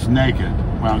 Almost naked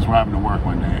when I was driving to work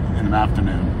one day in the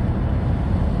afternoon.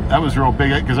 That was real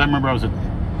big, because I remember I was at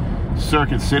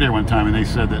Circuit City one time, and they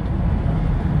said that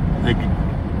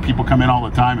people come in all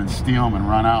the time and steal them and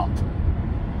run out.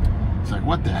 It's like,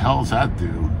 what the hell does that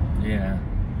do? Yeah.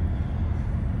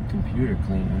 Computer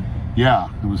cleaner. Yeah,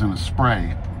 it was in a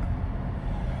spray.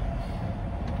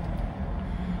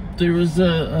 There was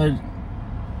a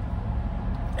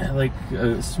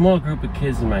small group of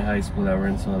kids in my high school that were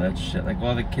into all that shit. Like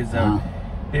all the kids that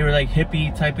they were like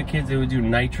hippie type of kids. They would do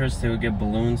nitrous. They would get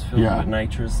balloons filled with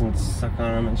nitrous and suck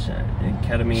on them and shit. And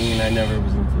ketamine. I never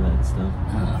was into that stuff.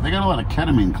 They got a lot of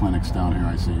ketamine clinics down here,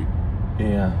 I see.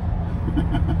 Yeah.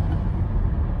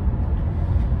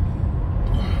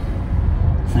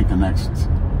 I think the next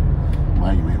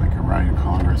leg may make a ride in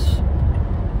Congress.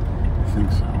 I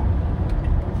think so.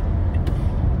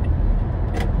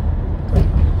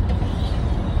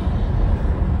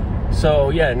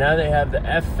 So yeah, now they have the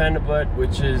Phenibut,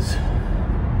 which is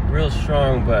real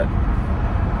strong, but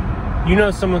you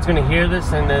know someone's gonna hear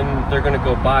this and then they're gonna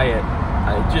go buy it.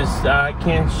 I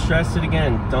can't stress it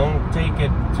again. Don't take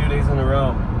it 2 days in a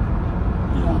row.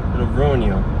 Yeah. It'll ruin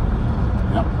you.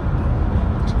 Yep.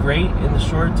 It's great in the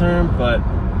short term, but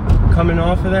coming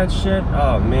off of that shit,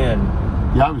 oh man.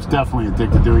 Yeah, I was definitely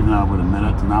addicted to it, even though I would admit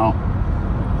it. Now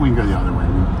we can go the other way.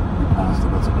 We passed it.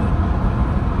 That's okay.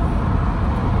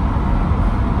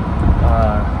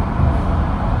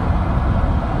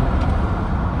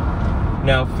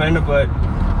 Now Phenibut,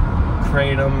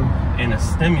 kratom, and a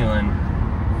stimulant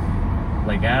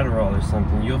like Adderall or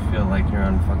something, you'll feel like you're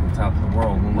on fucking top of the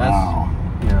world. And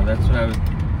that's, you know, that's what I was.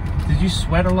 Did you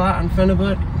sweat a lot on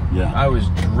Phenibut? Yeah. I was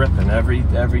dripping I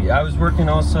was working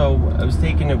also, I was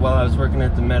taking it while I was working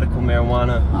at the medical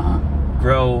marijuana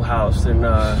grow house in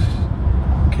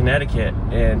Connecticut,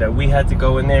 and we had to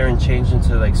go in there and change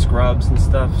into like scrubs and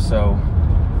stuff, so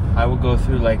I would go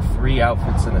through like 3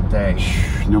 outfits in a day.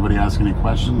 Nobody asked any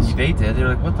questions? They did. They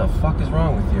were like, what the fuck is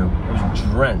wrong with you? I was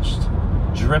drenched,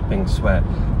 dripping sweat.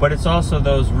 But it's also,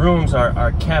 those rooms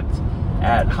are kept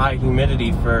at high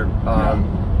humidity for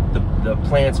the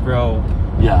plants grow.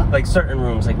 Yeah. Like certain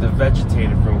rooms, like the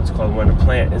vegetative room, it's called, when a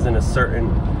plant is in a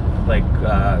certain, like,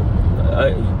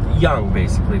 young,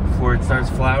 basically, before it starts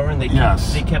flowering. They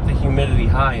kept the humidity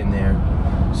high in there.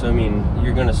 So, I mean,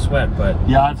 you're going to sweat, but...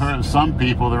 Yeah, I've heard of some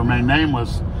people that remain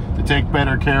nameless to take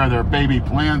better care of their baby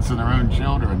plants than their own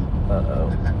children.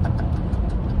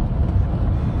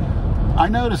 I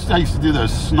noticed I used to do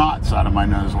those snots out of my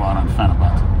nose a lot on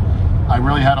Phenibut. I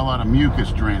really had a lot of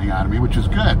mucus draining out of me, which is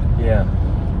good. Yeah.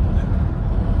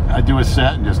 I do a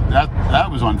set and just,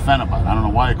 that was on Phenibut. I don't know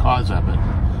why it caused that, but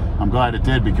I'm glad it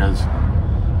did because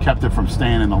it kept it from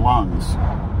staying in the lungs.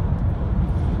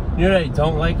 You know what I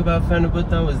don't like about Phenibut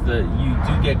though is that you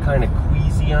do get kind of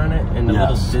queasy on it and a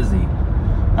little dizzy.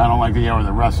 I don't like the air with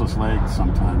the restless legs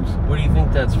sometimes. What do you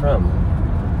think that's from?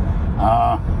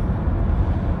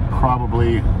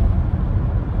 Probably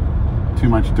too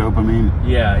much dopamine.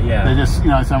 Yeah. They just,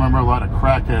 I remember a lot of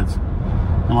crackheads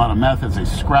and a lot of meth heads, they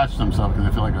scratch themselves because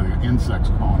they feel like insects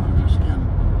crawling through their skin.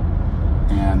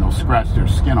 And they'll scratch their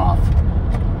skin off.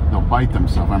 They'll bite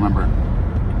themselves. I remember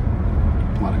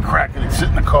a lot of crackheads sit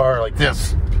in the car like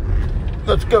this.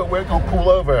 Let's go, we're gonna pull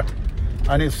over.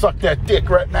 I need to suck that dick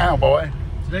right now, boy.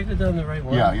 Did I go down the right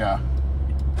one? Yeah.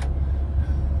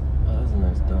 Oh, that was a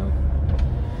nice dog.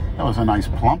 That was a nice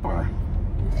plumper.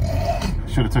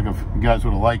 Should have took you guys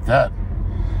would have liked that.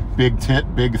 Big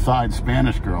tit, big thighed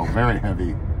Spanish girl, very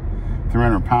heavy,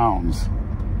 300 pounds.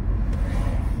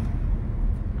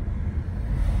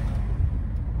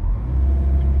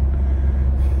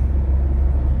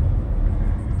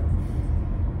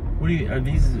 Are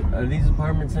these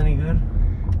apartments any good?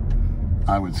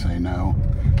 I would say no.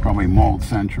 Probably mold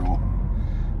central.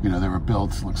 They were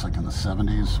built, looks like in the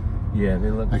 70s. Yeah,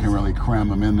 they can really cram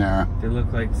them in there. They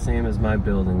look like the same as my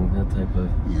building, that type of...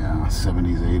 Yeah,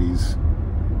 70s, 80s.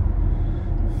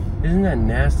 Isn't that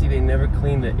nasty? They never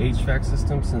cleaned the HVAC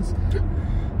system since...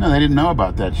 No, they didn't know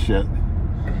about that shit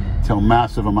till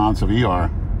massive amounts of ER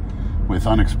with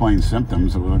unexplained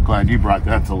symptoms. We're glad you brought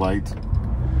that to light.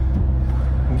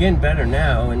 I'm getting better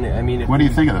now, and I mean... What do you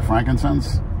think of the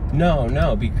frankincense?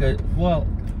 No, because, well,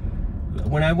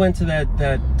 when I went to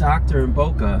that doctor in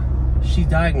Boca, she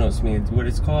diagnosed me. What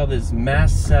it's called is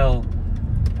mast cell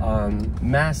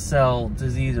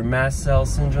disease or mast cell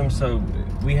syndrome. So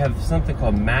we have something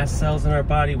called mast cells in our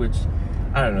body, which,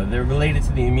 I don't know, they're related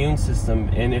to the immune system.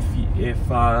 And if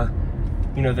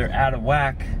they're out of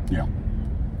whack, yeah,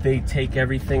 they take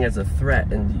everything as a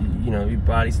threat, and your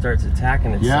body starts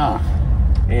attacking itself. Yeah.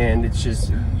 And it's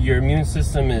just, your immune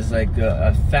system is like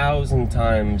 1,000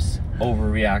 times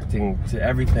overreacting to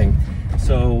everything.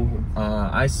 So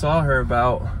I saw her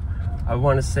about, I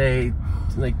want to say,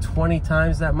 like 20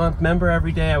 times that month. Remember,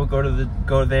 every day I would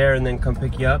go there and then come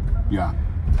pick you up? Yeah.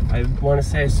 I want to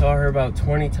say I saw her about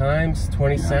 20 times,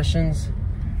 20 sessions.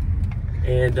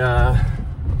 And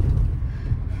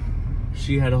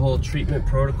she had a whole treatment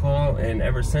protocol, and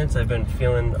ever since I've been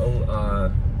feeling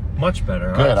much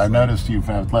better. Good. Honestly. I noticed you've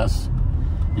had less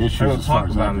issues. I don't as far talk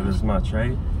as about that it goes. as much,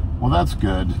 right? Well, that's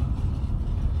good,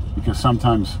 because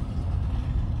sometimes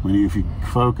if you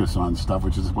focus on stuff,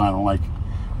 which is why I don't like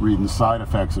reading side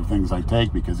effects of things I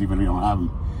take, because even if you don't have them,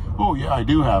 oh yeah, I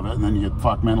do have it, and then you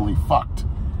get mentally fucked.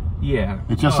 Yeah.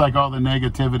 It's just like all the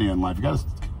negativity in life. You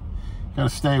gotta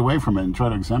stay away from it and try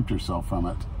to exempt yourself from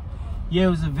it. Yeah, it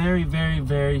was a very, very,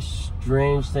 very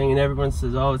strange thing, and everyone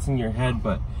says, "Oh, it's in your head,"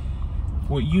 but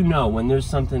when there's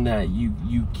something that you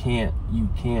can't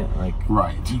like,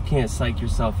 right, you can't psych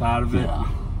yourself out of it. Yeah.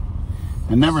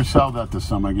 And never sell that to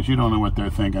someone, because you don't know what they're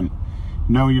thinking.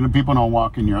 No, people don't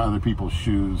walk in your other people's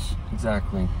shoes.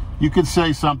 Exactly. You could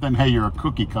say something, hey, you're a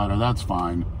cookie cutter, that's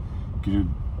fine, because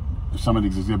if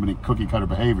somebody's exhibiting cookie cutter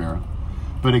behavior.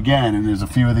 But again, and there's a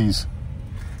few of these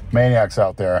maniacs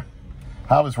out there,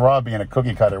 how is Rob being a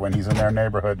cookie cutter when he's in their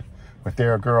neighborhood with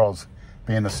their girls,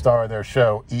 being the star of their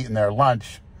show, eating their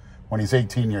lunch when he's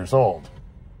 18 years old?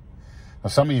 Now,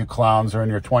 some of you clowns are in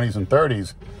your 20s and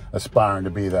 30s aspiring to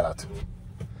be that.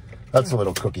 That's a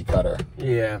little cookie cutter.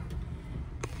 Yeah.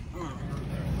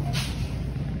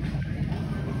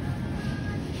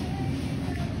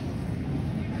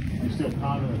 You still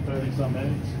pounding at 30-some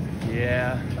minutes?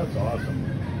 Yeah. That's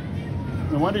awesome.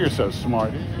 No wonder you're so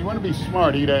smart. You want to be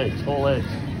smart, eat eggs, whole eggs.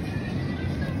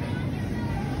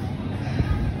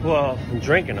 Well, I'm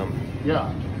drinking them.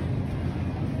 Yeah.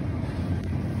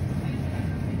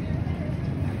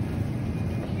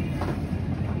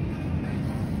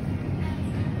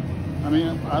 I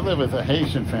mean, I lived with a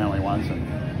Haitian family once, and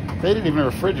they didn't even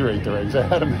refrigerate their eggs. They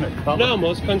had them in a cupboard. No,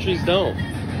 most countries don't.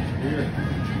 Weird.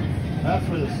 That's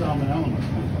where the salmonella must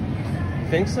come from.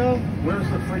 Think so? Where's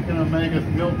the freaking omega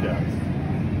milk at?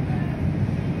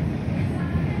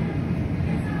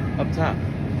 Up top.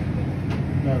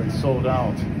 No, they sold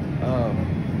out. Oh.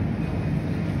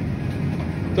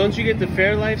 Don't you get the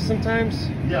Fairlife sometimes?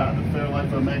 Yeah, the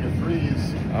Fairlife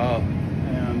omega-3s. Oh.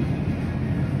 And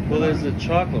well, there's the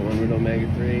chocolate one with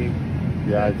omega-3.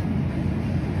 yeah,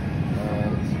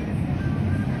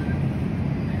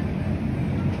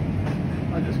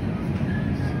 I just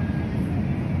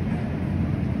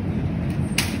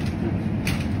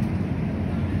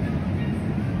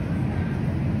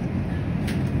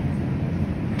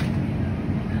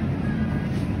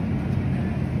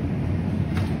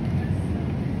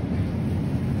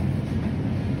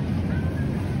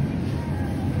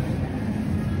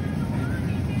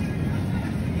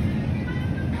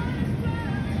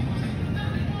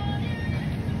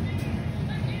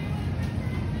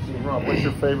Rob, what's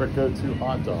your favorite go-to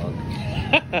hot dog?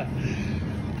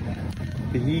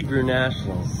 The Hebrew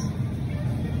Nationals.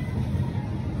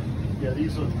 Yeah,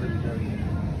 these look pretty good.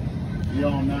 The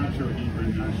all-natural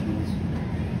Hebrew Nationals.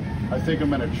 I think I'm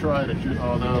going to try to choose,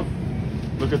 although,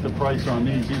 look at the price on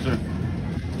these. These are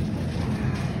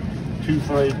 2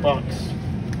 for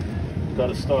 $8. Got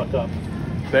to stock up.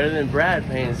 Better than Brad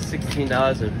paying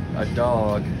 $16 a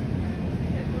dog.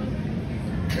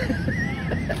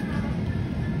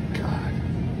 God.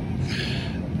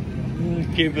 I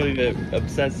can't believe it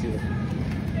upsets you.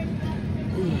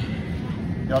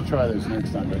 Yeah, I'll try those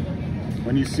next time. But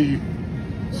when you see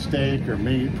steak or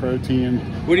meat, protein.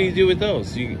 What do you do with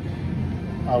those?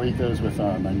 I'll eat those with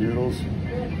my noodles.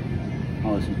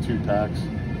 I'll see 2 packs.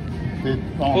 They're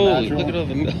all Holy, natural. look at all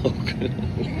the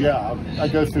milk. Yeah, I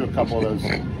go through a couple of those,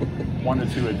 1 to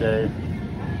 2 a day.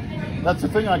 That's the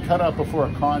thing I cut out before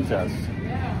a contest.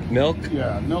 Milk?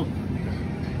 Yeah, milk.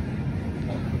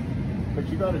 But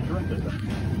you gotta drink it then.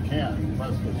 You can,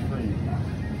 unless it's free.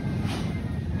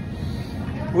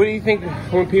 What do you think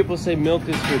when people say milk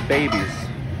is for babies?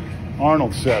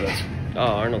 Arnold said it. Oh,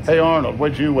 Arnold. Hey Arnold,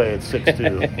 what'd you weigh at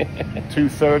 6'2"?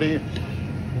 230?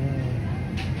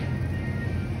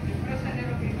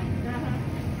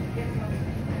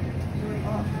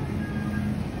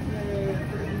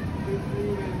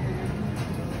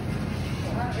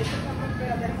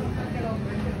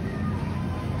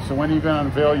 So when are you going to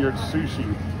unveil your sushi?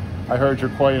 I heard you're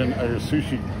quite a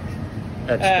sushi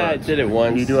expert. I did it once.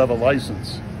 And you do have a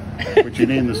license, which you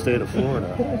need in the state of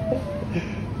Florida.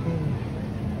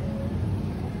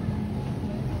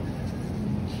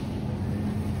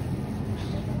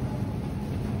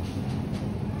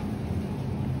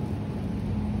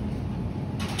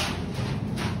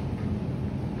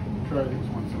 Try these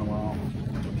once in a while.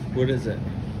 What is it?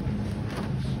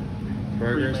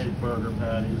 Burgers? Pre-made burger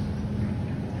patties.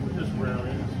 Just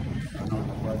rarely.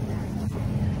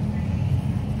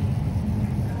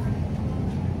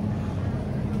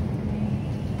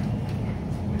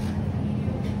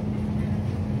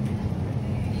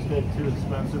 Steak too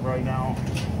expensive right now.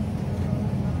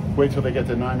 Wait till they get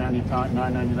to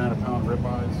 $9.99 a pound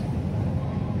ribeyes.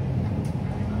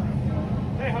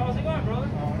 Hey, how's it going, brother?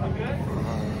 I'm good.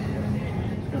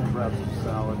 Just gonna grab some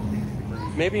salad.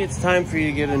 Maybe it's time for you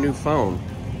to get a new phone.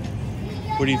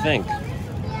 What do you think?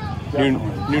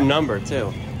 New number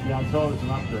too. Yeah, I'm told it's an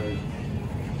upgrade.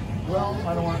 Well,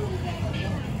 I don't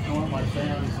want my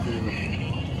fans to.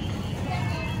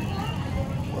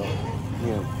 Well,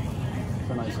 Yeah. it's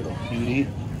a nice little cutie.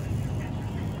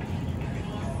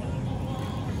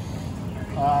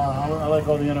 I like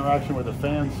all the interaction with the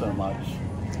fans so much.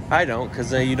 I don't,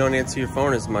 because you don't answer your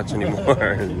phone as much anymore.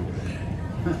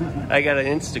 I got an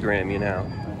Instagram, you know.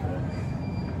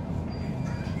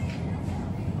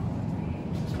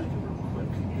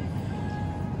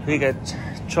 We got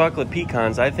chocolate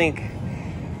pecans. I think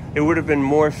it would have been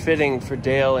more fitting for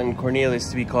Dale and Cornelius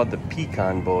to be called the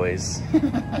Pecan Boys.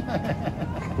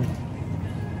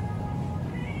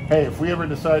 Hey, if we ever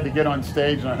decide to get on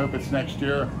stage, and I hope it's next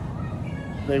year,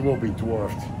 they will be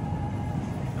dwarfed.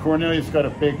 Cornelius got a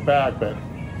big back, but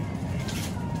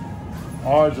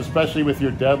ours, especially with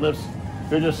your deadlifts,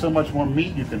 there's just so much more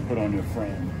meat you can put on your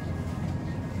frame.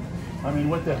 I mean,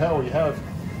 what the hell? We have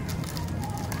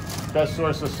best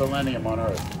source of selenium on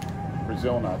earth,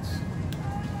 Brazil nuts.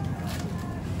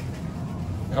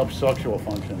 Helps sexual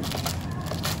function.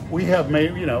 We have,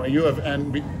 you know, you have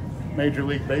Major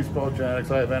League Baseball genetics,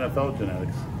 I have NFL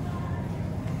genetics.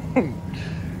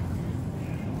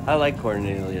 I like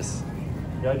Cornelius.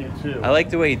 Yeah, I do too. I like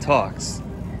the way he talks.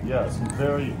 Yes,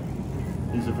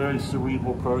 he's a very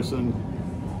cerebral person.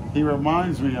 He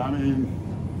reminds me, I mean,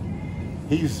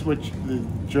 he's what the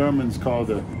Germans call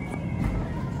the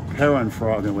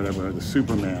Herrenfrog or whatever, the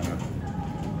Superman.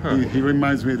 Huh. He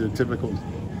reminds me of the typical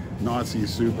Nazi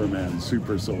Superman,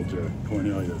 super soldier,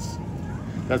 Cornelius.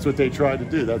 That's what they tried to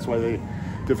do. That's why they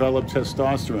developed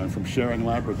testosterone from sharing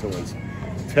laboratories.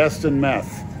 Test and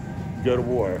meth, go to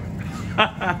war.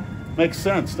 Makes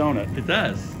sense, don't it? It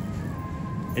does.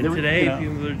 And today, you know,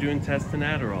 people are doing tests and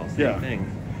Adderall, same thing.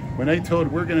 When they told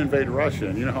we're going to invade Russia,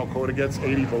 and you know how cold it gets,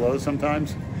 80 below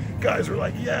sometimes? Guys were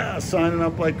like, yeah, signing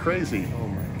up like crazy. Oh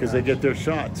my gosh. Because they get their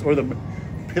shots. Or the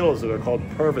pills that are called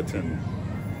Pervitin.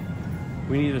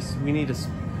 We need a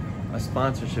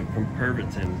sponsorship from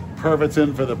Pervitin.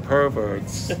 Pervitin for the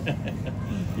perverts.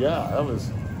 Yeah, that was...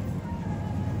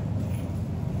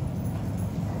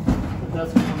 But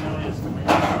that's Cornelius to me.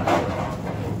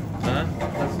 Huh?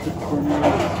 That's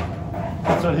Cornelius.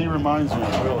 That's what he reminds me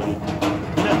of, really.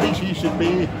 You know, he should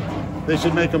be They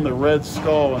should make him the Red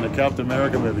Skull in the Captain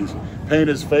America movies. Paint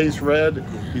his face red.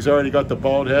 He's already got the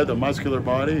bald head, the muscular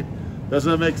body.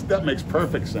 Doesn't that makes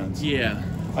perfect sense? Yeah.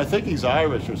 I think he's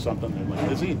Irish or something.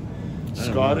 Is he?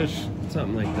 Scottish?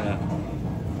 Something like that.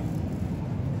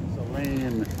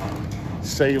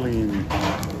 Saline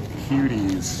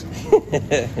cuties.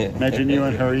 Imagine you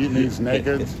and her eating these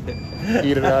naked.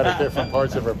 Eat it out of different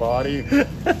parts of her body.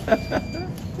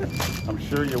 I'm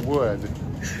sure you would.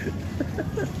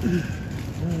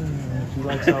 She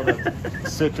likes how the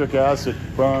citric acid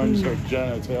burns her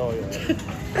genitalia.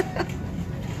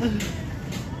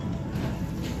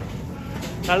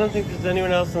 I don't think there's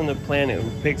anyone else on the planet who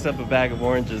picks up a bag of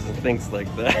oranges and thinks like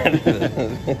that.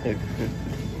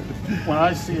 When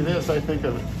I see this, I think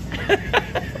of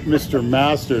Mr.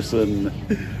 Masterson.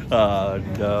 Oh,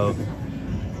 no.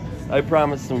 I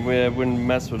promised him I wouldn't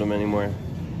mess with him anymore.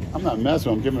 I'm not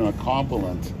messing with him, I'm giving him a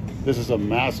compliment. This is a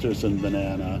Masterson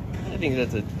banana. I think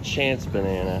that's a Chance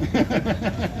banana.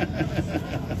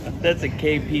 That's a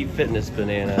KP Fitness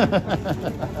banana.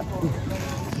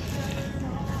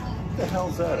 What the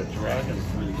hell's that? A dragon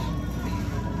fruit?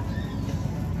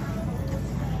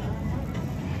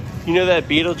 You know that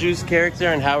Beetlejuice character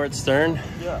on Howard Stern?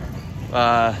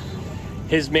 Yeah.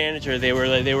 His manager, they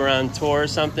were on tour or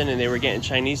something, and they were getting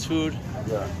Chinese food.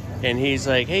 Yeah. And he's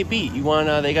like, "Hey, Beat, you want?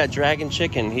 They got dragon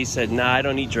chicken." He said, "Nah, I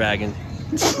don't eat dragon."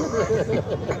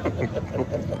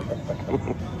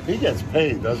 He gets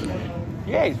paid, doesn't he?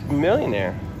 Yeah, he's a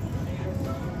millionaire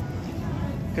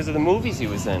because of the movies he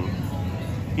was in.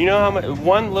 You know how much?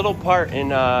 One little part in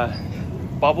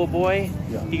Bubble Boy,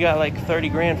 Yeah. he got like 30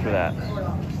 grand for that.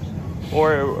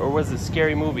 Or was it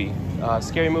Scary Movie?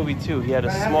 Scary Movie 2, he had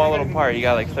a small little part. He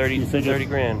got like 30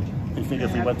 grand. You think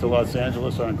if we went to Los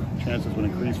Angeles, our chances would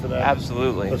increase for that?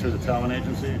 Absolutely. That's through the talent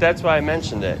agency? That's why I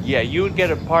mentioned it. Yeah, you would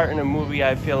get a part in a movie,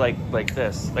 I feel like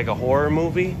this. Like a horror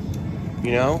movie,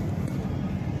 you know?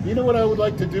 You know what I would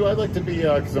like to do? I'd like to be,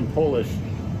 because I'm Polish,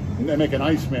 and they make an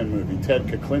Iceman movie, Ted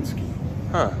Kuklinski.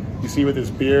 Huh. You see with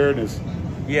his beard, his...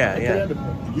 Yeah, yeah.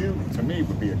 You, to me,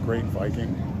 would be a great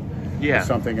Viking. Yeah. Or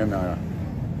something in,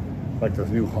 like the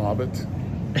new Hobbit.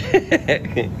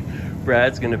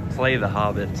 Brad's gonna play the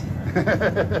Hobbit.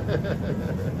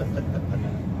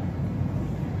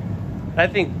 I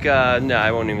think, no,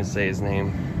 I won't even say his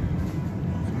name.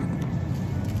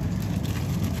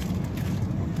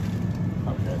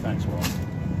 Okay, thanks, Will.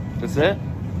 That's it?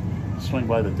 Swing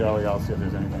by the deli, I'll see if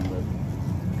there's anything good.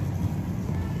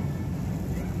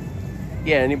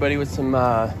 Yeah, anybody with some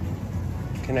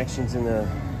connections in the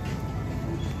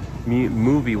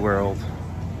movie world,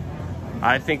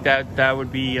 I think that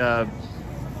would be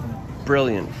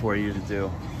brilliant for you to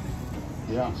do.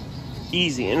 Yeah.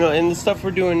 Easy. And the stuff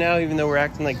we're doing now, even though we're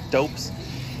acting like dopes,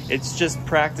 it's just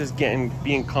practice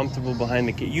being comfortable behind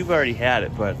the camera. You've already had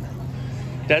it, but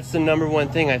that's the number one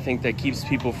thing I think that keeps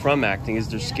people from acting is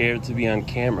they're scared to be on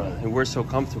camera. And we're so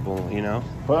comfortable, you know?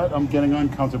 But I'm getting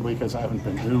uncomfortable because I haven't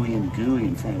been ooey and gooey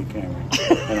in front of the camera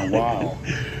in a while.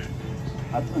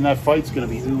 And that fight's going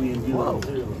to be ooey and gooey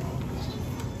too.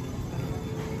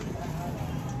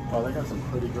 Oh, they got some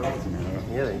pretty girls in there.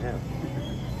 Yeah, they do.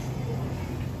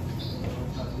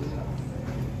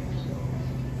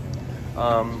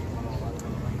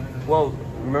 Well,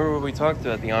 remember what we talked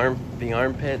about, the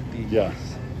armpit? Yeah.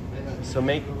 So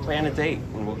plan a date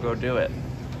and we'll go do it.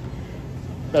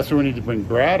 That's where we need to bring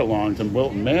Brad along to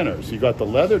Wilton Manors. You got the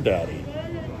leather daddy.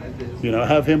 You know,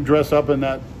 have him dress up in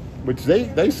that, which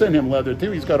they send him leather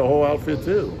too. He's got a whole outfit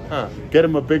too. Huh. Get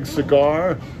him a big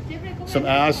cigar, some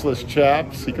assless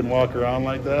chaps. He can walk around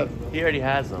like that. He already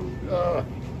has them.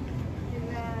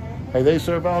 Hey, they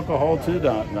serve alcohol too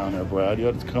down there, Brad. You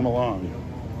have to come along.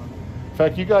 In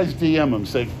fact, you guys DM him.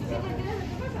 Say,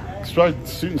 start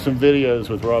shooting some videos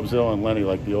with Robzilla and Lenny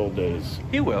like the old days.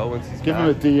 He will once he's Give back. him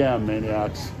a DM,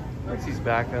 maniacs. Once he's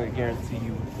back, I guarantee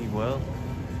you he will.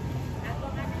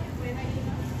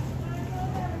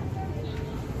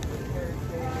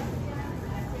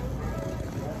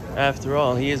 After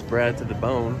all, he is Brad to the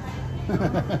bone.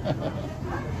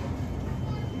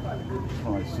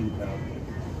 Oh, I see that.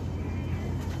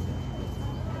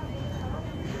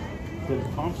 Did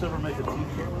Pomps ever make a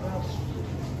t-shirt with us?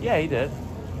 Yeah, he did.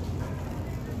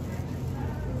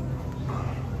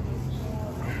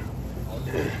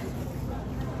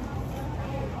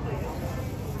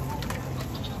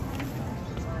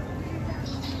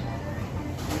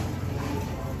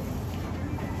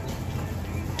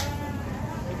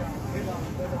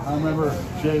 I remember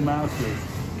Jay Masters.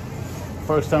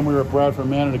 First time we were at Bradford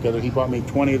Manor together, he bought me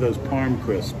 20 of those Parm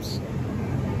crisps.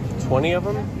 20 of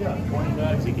them? Yeah, 20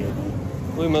 bags he gave me.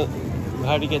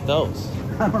 How'd you get those?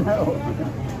 I don't know.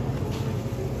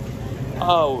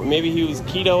 Oh, maybe he was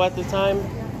keto at the time?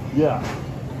 Yeah.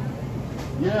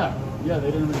 Yeah. Yeah,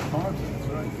 they didn't have any carbs in it,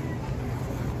 that's right.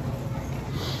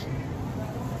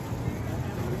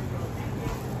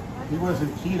 He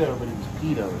wasn't keto, but he was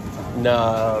keto at the time.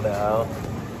 No.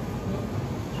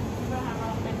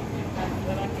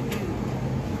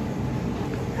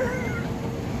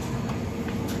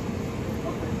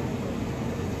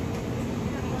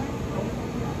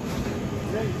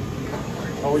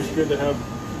 Always good to have,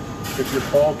 if you're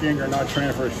bulking or not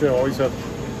training for a show, always have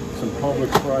some Publix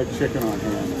fried chicken on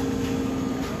hand.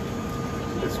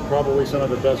 It's probably some of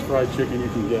the best fried chicken you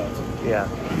can get. Yeah.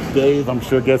 Dave, I'm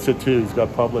sure, gets it too. He's got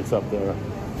Publix up there.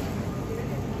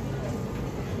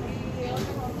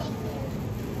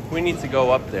 We need to go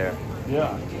up there.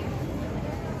 Yeah.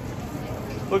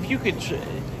 Well, if you could,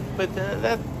 but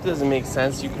that doesn't make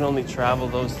sense. You can only travel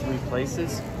those 3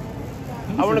 places.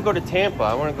 I want to go to Tampa.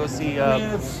 I want to go see.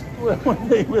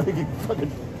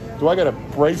 Do I got a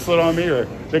bracelet on me, or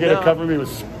they got to No. cover me with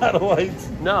satellites?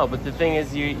 No, but the thing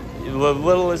is, the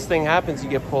littlest thing happens, you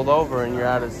get pulled over, and you're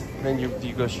out of. Then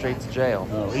you go straight to jail.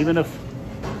 No, even if.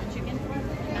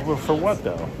 Well, for what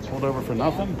though? Pulled over for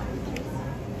nothing?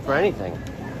 For anything.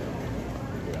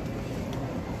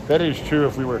 That is true.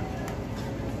 If we were.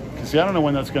 See, I don't know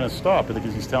when that's going to stop,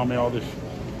 because he's telling me all this.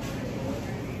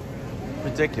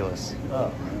 Ridiculous.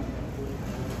 Oh.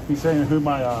 He's saying who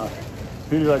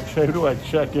do I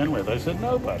check in with? I said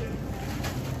nobody.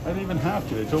 I didn't even have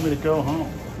to. They told me to go home.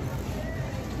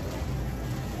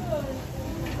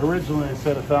 Originally they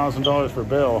said $1,000 for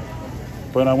bail,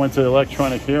 but when I went to the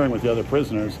electronic hearing with the other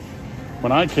prisoners,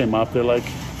 when I came up, they're like,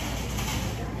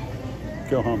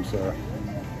 "Go home, sir.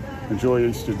 Enjoy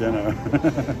Easter dinner."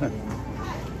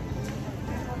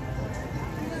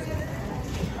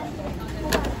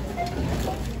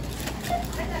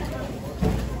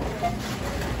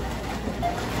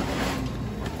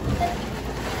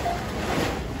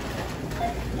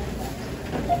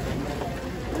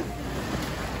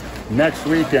 Next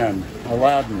weekend,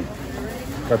 Aladdin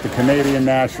at the Canadian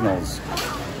Nationals.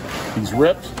 He's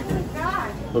ripped,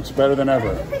 looks better than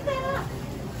ever.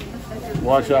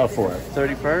 Watch out for it.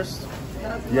 31st?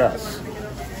 Yes.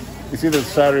 It's either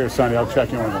Saturday or Sunday. I'll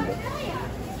check in with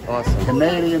him. Awesome.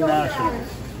 Canadian Nationals,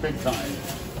 big time.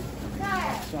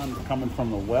 Sun coming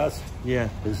from the west Yeah.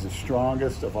 is the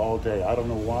strongest of all day. I don't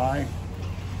know why.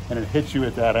 And it hits you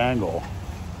at that angle.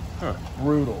 Huh.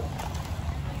 Brutal.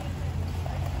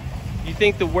 You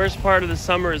think the worst part of the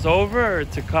summer is over or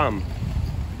to come?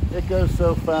 It goes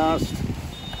so fast.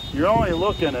 You're only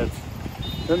looking at,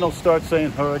 then they'll start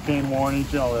saying hurricane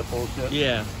warnings, all that bullshit.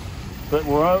 Yeah. But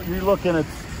you're looking at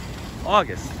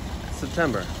August,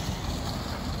 September.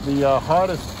 the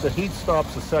hottest, the heat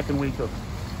stops the second week of,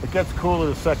 it gets cooler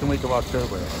the second week of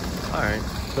October. All right.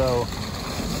 So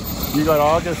you got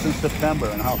August and September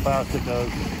and how fast it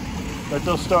goes. But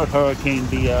they'll start hurricane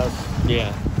BS.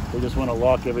 Yeah. They just want to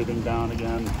lock everything down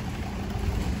again.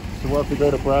 So we'll have to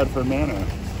go to Bradford Manor.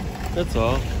 That's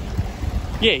all.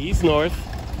 Yeah, he's north.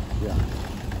 Yeah.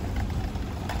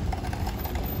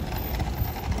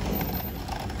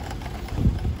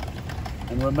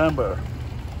 And remember,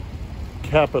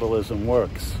 capitalism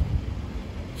works.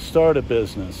 Start a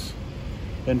business.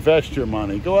 Invest your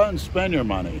money. Go out and spend your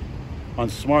money on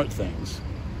smart things.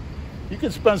 You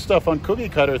can spend stuff on cookie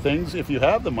cutter things if you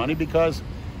have the money, because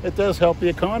it does help the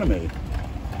economy.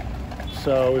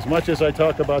 So as much as I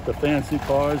talk about the fancy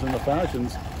cars and the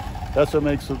fashions, that's what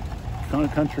makes the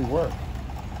country work.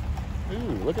 Ooh,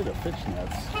 look at the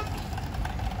fishnets.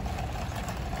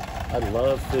 I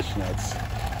love fishnets.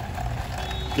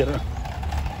 Get them.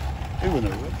 Ooh, and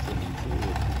they're ripped in them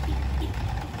too.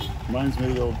 Reminds me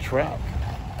of the old trap.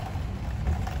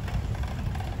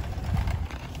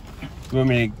 You want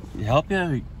me to help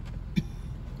you?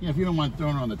 Yeah, if you don't mind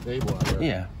throwing it on the table out there.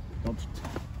 Yeah. Don't.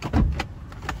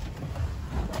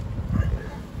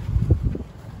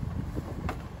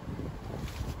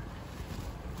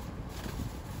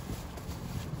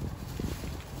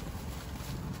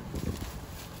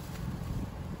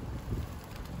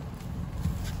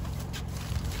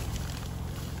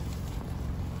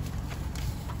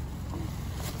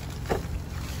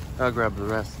 I'll grab the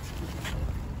rest.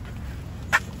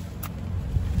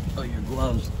 Oh, your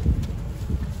gloves.